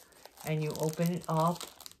book. And you open it up,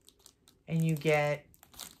 and you get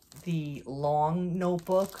the long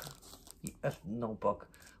notebook.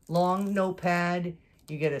 Long notepad.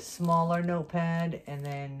 You get a smaller notepad, and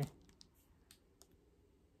then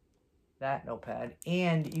that notepad.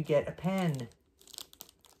 And you get a pen.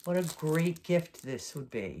 What a great gift this would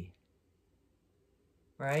be.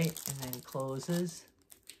 Right? And then closes.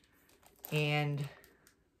 And,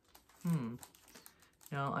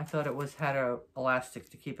 no, I thought it had a elastic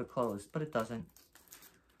to keep it closed, but it doesn't.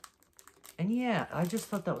 And yeah, I just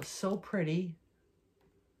thought that was so pretty.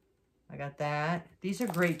 I got that. These are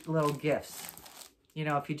great little gifts. You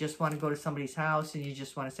know, if you just want to go to somebody's house and you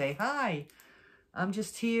just want to say, hi, I'm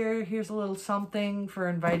just here. Here's a little something for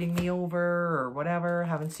inviting me over or whatever.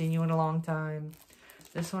 Haven't seen you in a long time.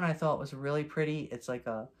 This one I thought was really pretty. It's like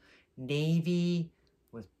a navy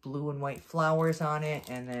with blue and white flowers on it.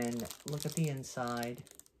 And then look at the inside.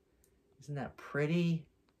 Isn't that pretty?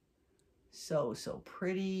 So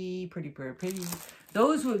pretty. Pretty.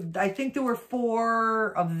 Those would, I think there were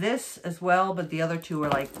 4 of this as well, but the other 2 were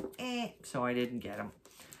like, so I didn't get them.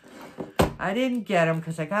 I didn't get them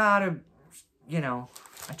because I gotta, you know,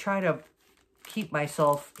 I try to keep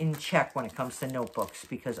myself in check when it comes to notebooks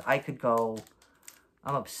because I could go,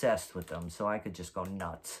 I'm obsessed with them, so I could just go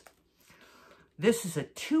nuts. This is a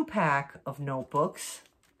 2-pack of notebooks.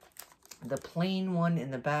 The plain one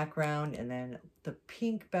in the background, and then the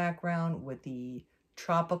pink background with the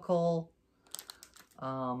tropical.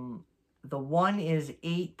 The one is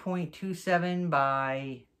 8.27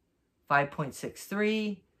 by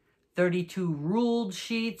 5.63, 32 ruled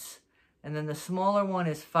sheets, and then the smaller one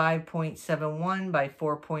is 5.71 by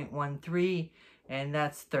 4.13, and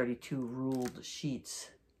that's 32 ruled sheets.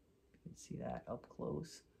 You can see that up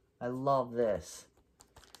close. I love this.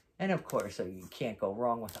 And of course, you can't go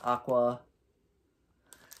wrong with aqua.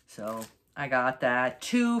 So I got that.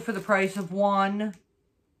 2 for the price of 1.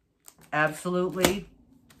 Absolutely.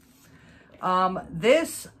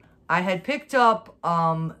 This I had picked up.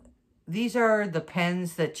 These are the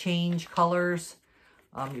pens that change colors.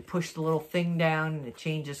 You push the little thing down and it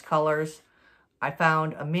changes colors. I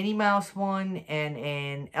found a Minnie Mouse one and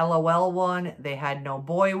an LOL one. They had no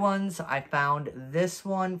boy ones. I found this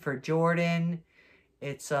one for Jordan.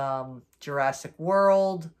 It's Jurassic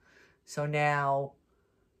World. So now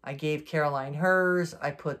I gave Caroline hers. I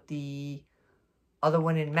put the other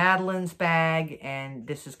one in Madeline's bag, and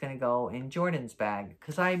this is going to go in Jordan's bag.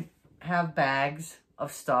 Because I have bags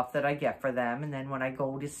of stuff that I get for them, and then when I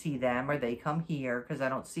go to see them, or they come here, because I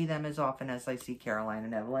don't see them as often as I see Caroline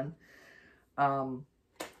and Evelyn,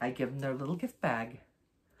 I give them their little gift bag.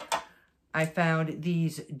 I found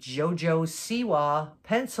these JoJo Siwa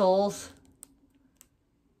pencils.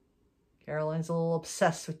 Caroline's a little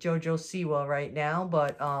obsessed with JoJo Siwa right now,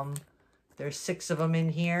 but there's 6 of them in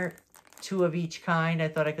here. 2 of each kind. I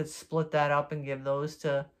thought I could split that up and give those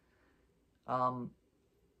to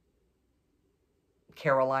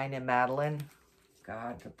Caroline and Madeline.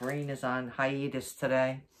 God, the brain is on hiatus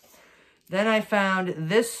today. Then I found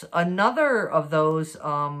this, another of those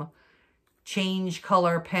change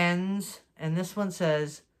color pens. And this one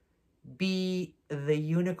says, Be the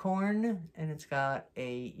Unicorn. And it's got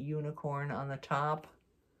a unicorn on the top.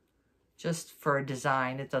 just for a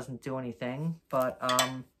design. It doesn't do anything, but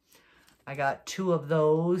I got 2 of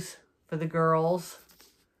those for the girls.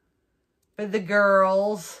 For the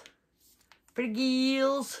girls. For the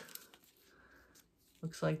girls.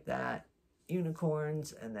 Looks like that.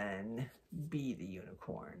 Unicorns, and then be the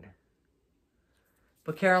unicorn.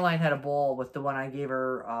 But Caroline had a ball with the one I gave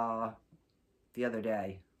her the other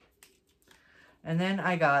day. And then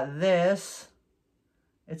I got this.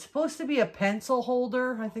 It's supposed to be a pencil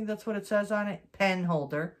holder. I think that's what it says on it. Pen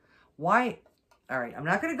holder. Why? All right, I'm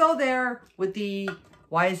not going to go there with the,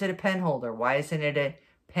 why is it a pen holder? Why isn't it a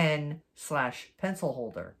pen/pencil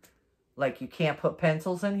holder? Like, you can't put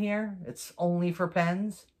pencils in here? It's only for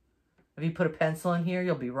pens? If you put a pencil in here,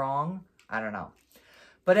 you'll be wrong? I don't know.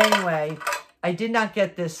 But anyway, I did not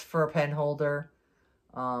get this for a pen holder.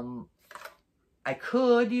 I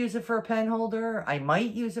could use it for a pen holder. I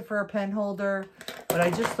might use it for a pen holder. But I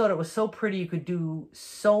just thought it was so pretty. You could do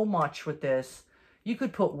so much with this. You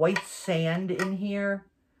could put white sand in here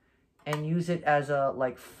and use it as a,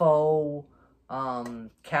 like, faux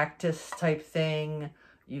cactus type thing.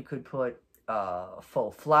 You could put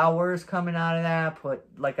faux flowers coming out of that. Put,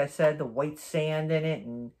 like I said, the white sand in it.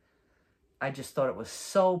 And I just thought it was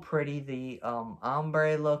so pretty. The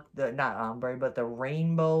ombre look, not ombre, but the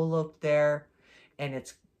rainbow look there. And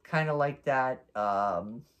it's kind of like that,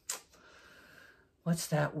 what's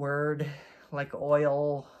that word? Like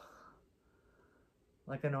oil,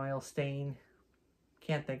 like an oil stain.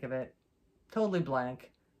 Can't think of it. Totally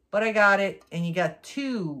blank. But I got it, and you got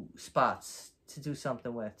 2 spots to do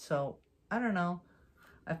something with. So, I don't know.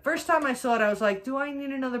 The first time I saw it, I was like, do I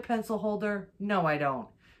need another pencil holder? No, I don't.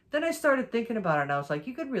 Then I started thinking about it, and I was like,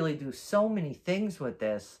 you could really do so many things with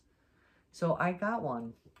this. So, I got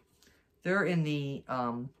one. They're in the,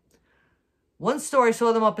 one store I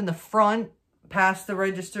saw them up in the front, past the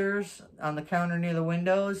registers, on the counter near the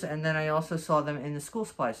windows, and then I also saw them in the school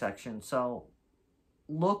supply section. So,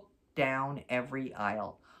 look down every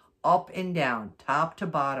aisle, up and down, top to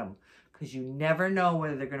bottom, because you never know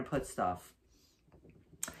where they're going to put stuff.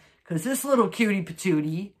 Because this little cutie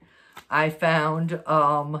patootie I found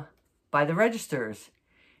by the registers.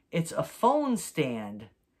 It's a phone stand.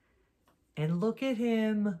 And look at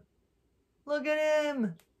him. Look at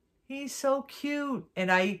him. He's so cute.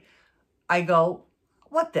 And I go,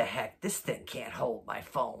 what the heck? This thing can't hold my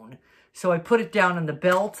phone. So I put it down in the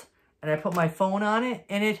belt and I put my phone on it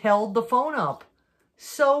and it held the phone up.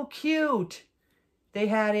 So cute. They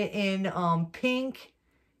had it in pink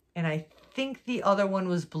and I think the other one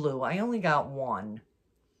was blue. I only got one.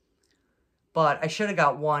 But I should have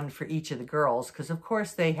got one for each of the girls because, of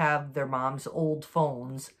course, they have their mom's old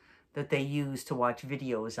phones that they use to watch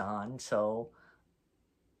videos on. So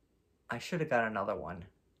I should have got another one.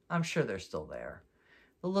 I'm sure they're still there.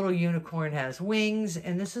 The little unicorn has wings,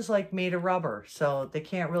 and this is like made of rubber, so they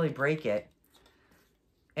can't really break it.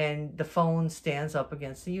 And the phone stands up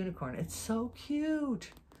against the unicorn. It's so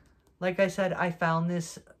cute. Like I said, I found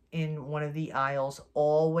this in one of the aisles.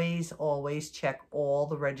 Always, always check all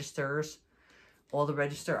the registers, all the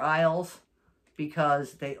register aisles,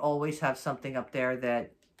 because they always have something up there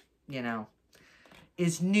that, you know,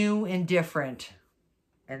 is new and different.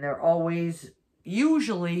 And they're always,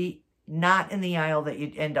 usually, not in the aisle that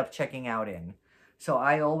you'd end up checking out in. So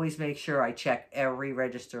I always make sure I check every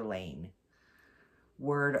register lane.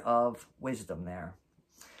 Word of wisdom there.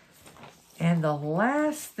 And the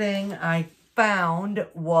last thing I found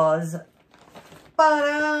was,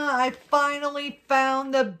 I finally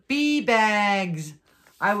found the bee bags.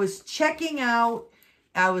 I was checking out.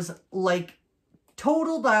 I was like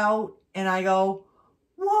totaled out. And I go,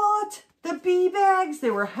 what? The bee bags?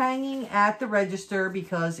 They were hanging at the register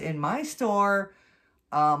because in my store,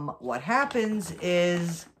 what happens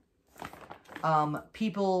is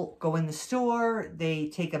people go in the store, they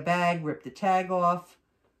take a bag, rip the tag off,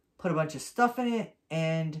 put a bunch of stuff in it,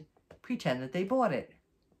 and pretend that they bought it.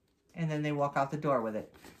 And then they walk out the door with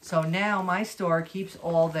it. So now my store keeps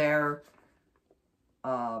all their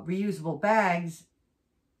reusable bags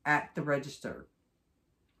at the register.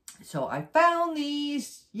 So I found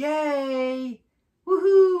these. Yay!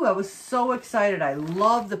 Woohoo! I was so excited. I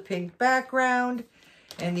love the pink background.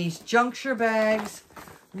 And these juncture bags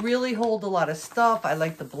really hold a lot of stuff. I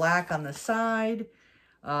like the black on the side.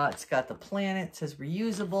 It's got the planet. It says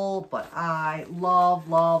reusable. But I love,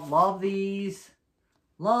 love, love these.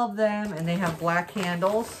 Love them. And they have black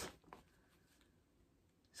handles.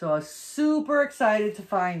 So I was super excited to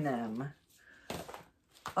find them.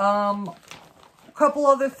 A couple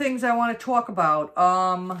other things I want to talk about.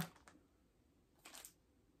 I'm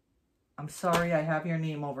sorry, I have your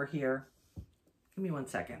name over here. Give me 1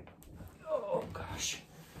 second. Oh, gosh.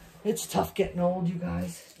 It's tough getting old, you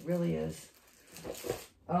guys. It really is.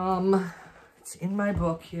 It's in my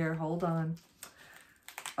book here. Hold on.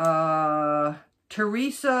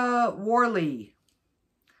 Teresa Worley.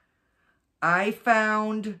 I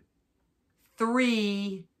found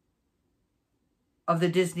 3 of the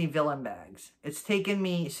Disney villain bags. It's taken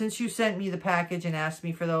me, since you sent me the package and asked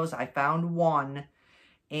me for those, I found 1.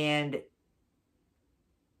 And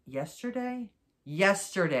yesterday,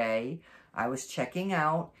 I was checking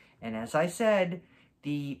out, and as I said,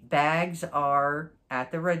 the bags are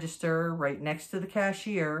at the register right next to the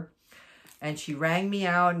cashier. And she rang me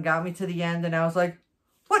out and got me to the end, and I was like,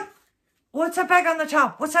 what's that bag on the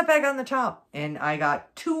top? What's that bag on the top? And I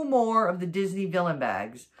got 2 more of the Disney villain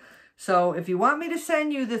bags. So if you want me to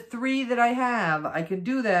send you the 3 that I have, I can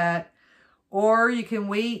do that. Or you can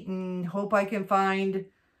wait and hope I can find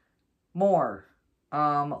more.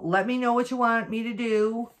 Let me know what you want me to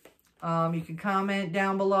do. You can comment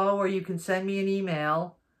down below, or you can send me an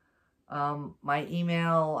email. My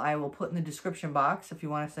email I will put in the description box if you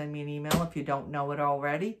want to send me an email if you don't know it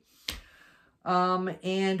already.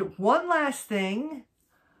 And one last thing,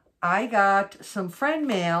 I got some friend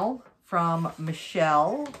mail from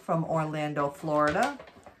Michelle from Orlando, Florida.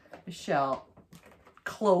 Michelle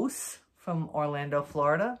Close from Orlando,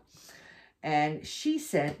 Florida. And she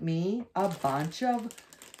sent me a bunch of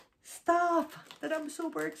stuff that I'm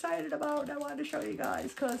super excited about. And I wanted to show you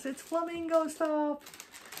guys because it's flamingo stuff.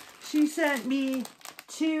 She sent me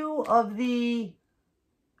 2 of the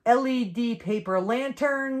LED paper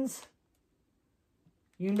lanterns.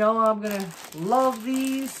 You know I'm going to love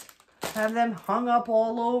these. Have them hung up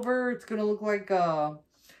all over. It's going to look like, I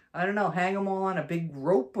don't know, hang them all on a big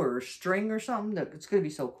rope or string or something. It's going to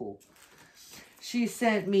be so cool. She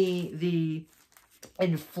sent me the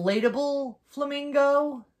inflatable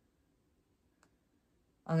flamingo.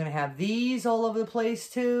 I'm going to have these all over the place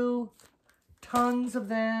too. Tons of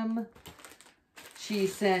them. She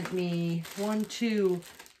sent me 1, 2,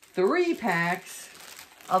 3 packs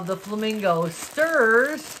of the flamingo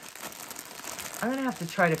stirs. I'm going to have to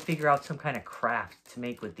try to figure out some kind of craft to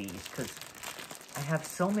make with these because I have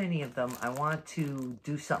so many of them. I want to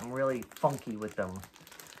do something really funky with them.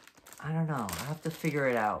 I don't know. I have to figure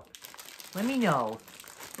it out. Let me know.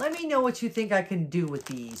 Let me know what you think I can do with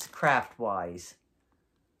these craft-wise.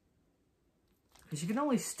 Because you can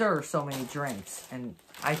only stir so many drinks. And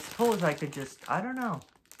I suppose I could just, I don't know.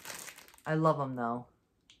 I love them though.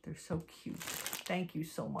 They're so cute. Thank you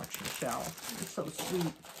so much, Michelle. You're so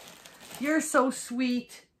sweet. You're so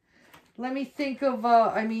sweet. Let me think of,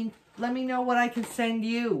 let me know what I can send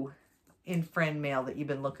you in friend mail that you've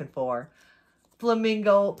been looking for.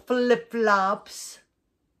 Flamingo flip-flops.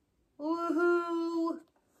 Woohoo!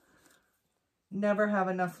 Never have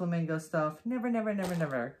enough flamingo stuff. Never, never, never,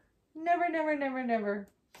 never. Never, never, never, never.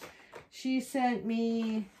 She sent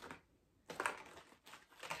me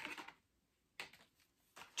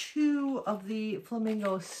 2 of the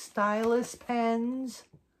flamingo stylus pens.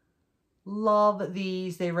 Love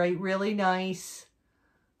these. They write really nice.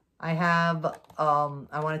 I have,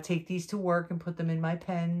 I want to take these to work and put them in my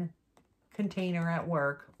pen container at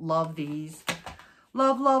work. Love these.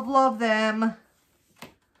 Love, love, love them.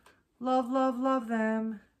 Love, love, love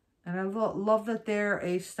them. And I love that they're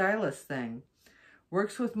a stylus thing.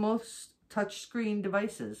 Works with most touchscreen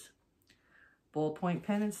devices. Ballpoint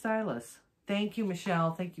pen and stylus. Thank you,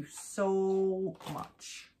 Michelle. Thank you so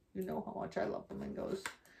much. You know how much I love flamingos.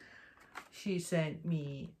 She sent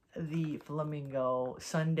me the flamingo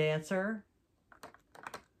sun dancer.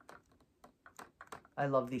 I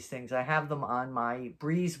love these things. I have them on my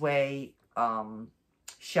breezeway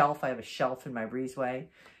shelf. I have a shelf in my breezeway.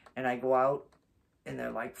 And I go out and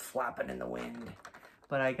they're like flapping in the wind.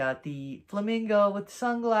 But I got the flamingo with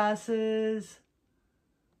sunglasses.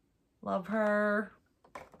 Love her.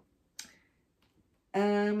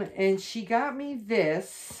 And she got me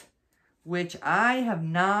this, which I have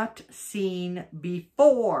not seen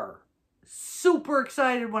before. Super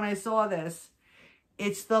excited when I saw this.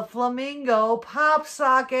 It's the flamingo pop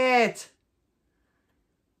socket.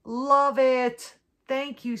 Love it.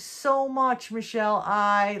 Thank you so much, Michelle.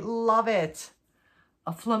 I love it.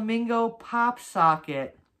 A flamingo pop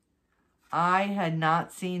socket. I had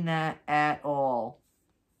not seen that at all.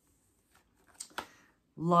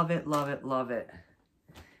 Love it, love it, love it.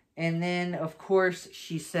 And then, of course,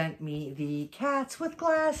 she sent me the cats with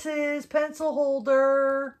glasses pencil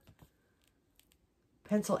holder.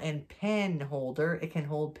 Pencil and pen holder. It can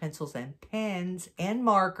hold pencils and pens and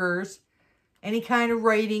markers. Any kind of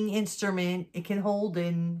writing instrument it can hold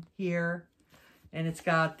in here. And it's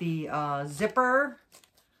got the zipper.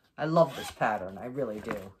 I love this pattern. I really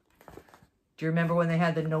do. Do you remember when they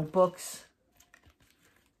had the notebooks?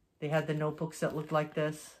 They had the notebooks that looked like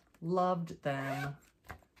this. Loved them.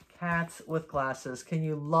 Cats with glasses. Can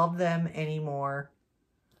you love them anymore?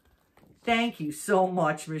 Thank you so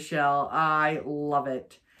much, Michelle. I love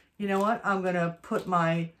it. You know what? I'm going to put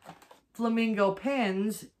my flamingo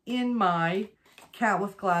pens in my cat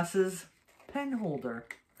with glasses pen holder.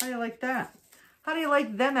 How do you like that? How do you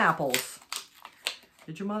like them apples?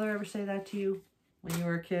 Did your mother ever say that to you when you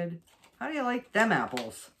were a kid? How do you like them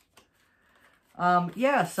apples?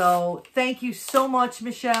 Yeah, so thank you so much,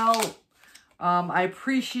 Michelle. I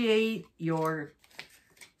appreciate your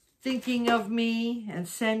thinking of me and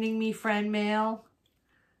sending me friend mail.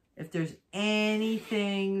 If there's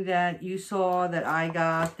anything that you saw that I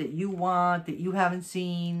got that you want, that you haven't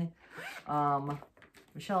seen,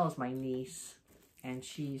 Michelle is my niece, and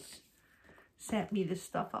she's sent me this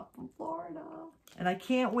stuff up from Florida. And I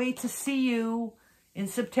can't wait to see you in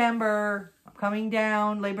September. I'm coming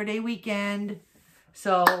down Labor Day weekend.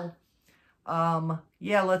 So,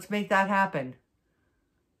 yeah, let's make that happen.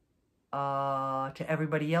 To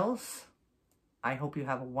everybody else, I hope you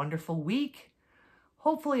have a wonderful week.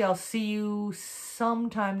 Hopefully, I'll see you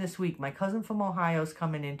sometime this week. My cousin from Ohio is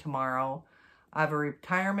coming in tomorrow. I have a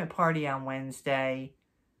retirement party on Wednesday.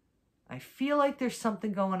 I feel like there's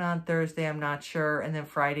something going on Thursday. I'm not sure. And then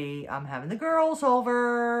Friday, I'm having the girls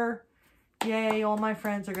over. Yay, all my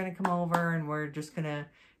friends are going to come over, and we're just going to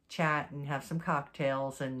chat and have some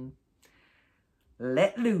cocktails and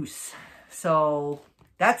let loose. So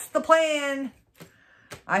that's the plan.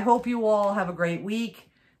 I hope you all have a great week.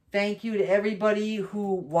 Thank you to everybody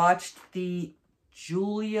who watched the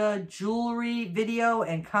Julia jewelry video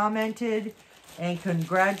and commented. And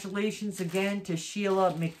congratulations again to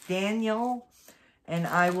Sheila McDaniel. And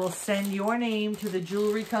I will send your name to the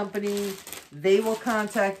jewelry company. They will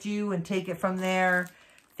contact you and take it from there.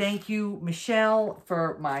 Thank you, Michelle,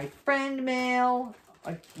 for my friend mail.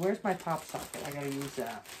 Where's my pop socket? I gotta use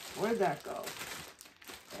that. Where'd that go?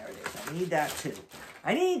 There it is. I need that too.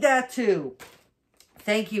 I need that too.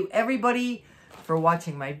 Thank you, everybody, for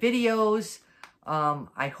watching my videos.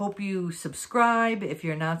 I hope you subscribe if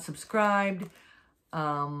you're not subscribed.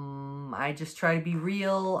 I just try to be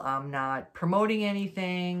real. I'm not promoting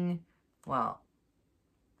anything. Well,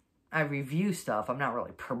 I review stuff. I'm not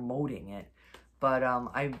really promoting it. But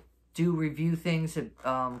I do review things that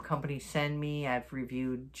companies send me. I've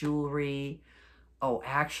reviewed jewelry. Oh,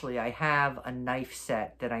 actually, I have a knife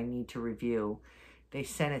set that I need to review. They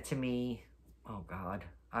sent it to me, oh God,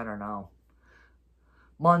 I don't know,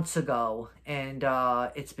 months ago. And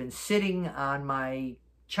it's been sitting on my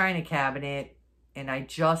china cabinet, and I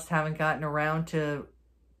just haven't gotten around to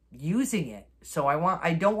using it. So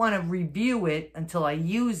I don't want to review it until I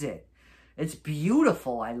use it. It's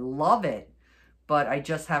beautiful. I love it. But I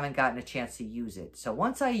just haven't gotten a chance to use it. So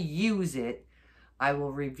once I use it, I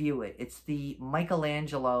will review it. It's the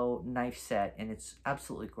Michelangelo knife set, and it's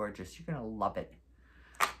absolutely gorgeous. You're going to love it.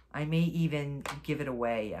 I may even give it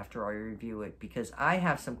away after I review it, because I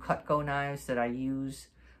have some Cutco knives that I use,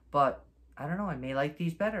 but I don't know, I may like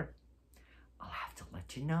these better. I'll have to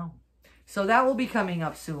let you know. So that will be coming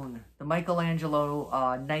up soon, the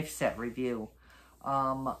Michelangelo knife set review.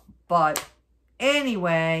 But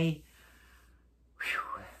anyway,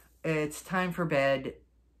 it's time for bed.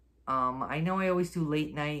 I know I always do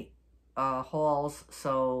late night hauls,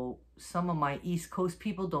 so some of my East Coast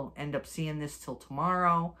people don't end up seeing this till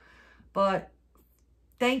tomorrow. But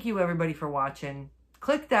thank you, everybody, for watching.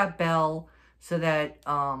 Click that bell so that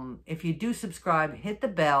if you do subscribe, hit the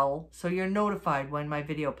bell so you're notified when my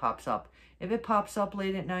video pops up. If it pops up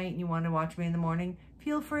late at night and you want to watch me in the morning,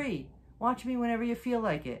 feel free. Watch me whenever you feel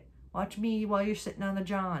like it. Watch me while you're sitting on the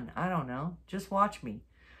john. I don't know. Just watch me.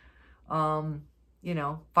 You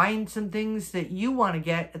know, find some things that you want to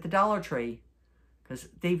get at the Dollar Tree, because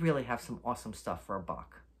they really have some awesome stuff for $1.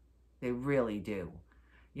 They really do.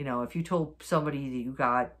 You know, if you told somebody that you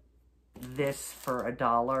got this for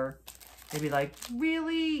 $1, they'd be like,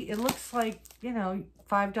 really? It looks like, you know,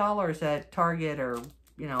 $5 at Target or,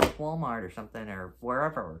 you know, Walmart or something, or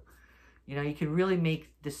wherever. You know, you can really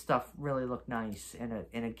make this stuff really look nice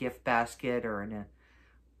in a gift basket, or in a,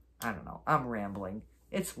 I don't know. I'm rambling.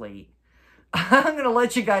 It's late. I'm going to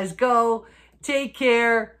let you guys go. Take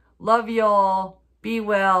care. Love y'all. Be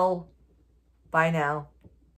well. Bye now.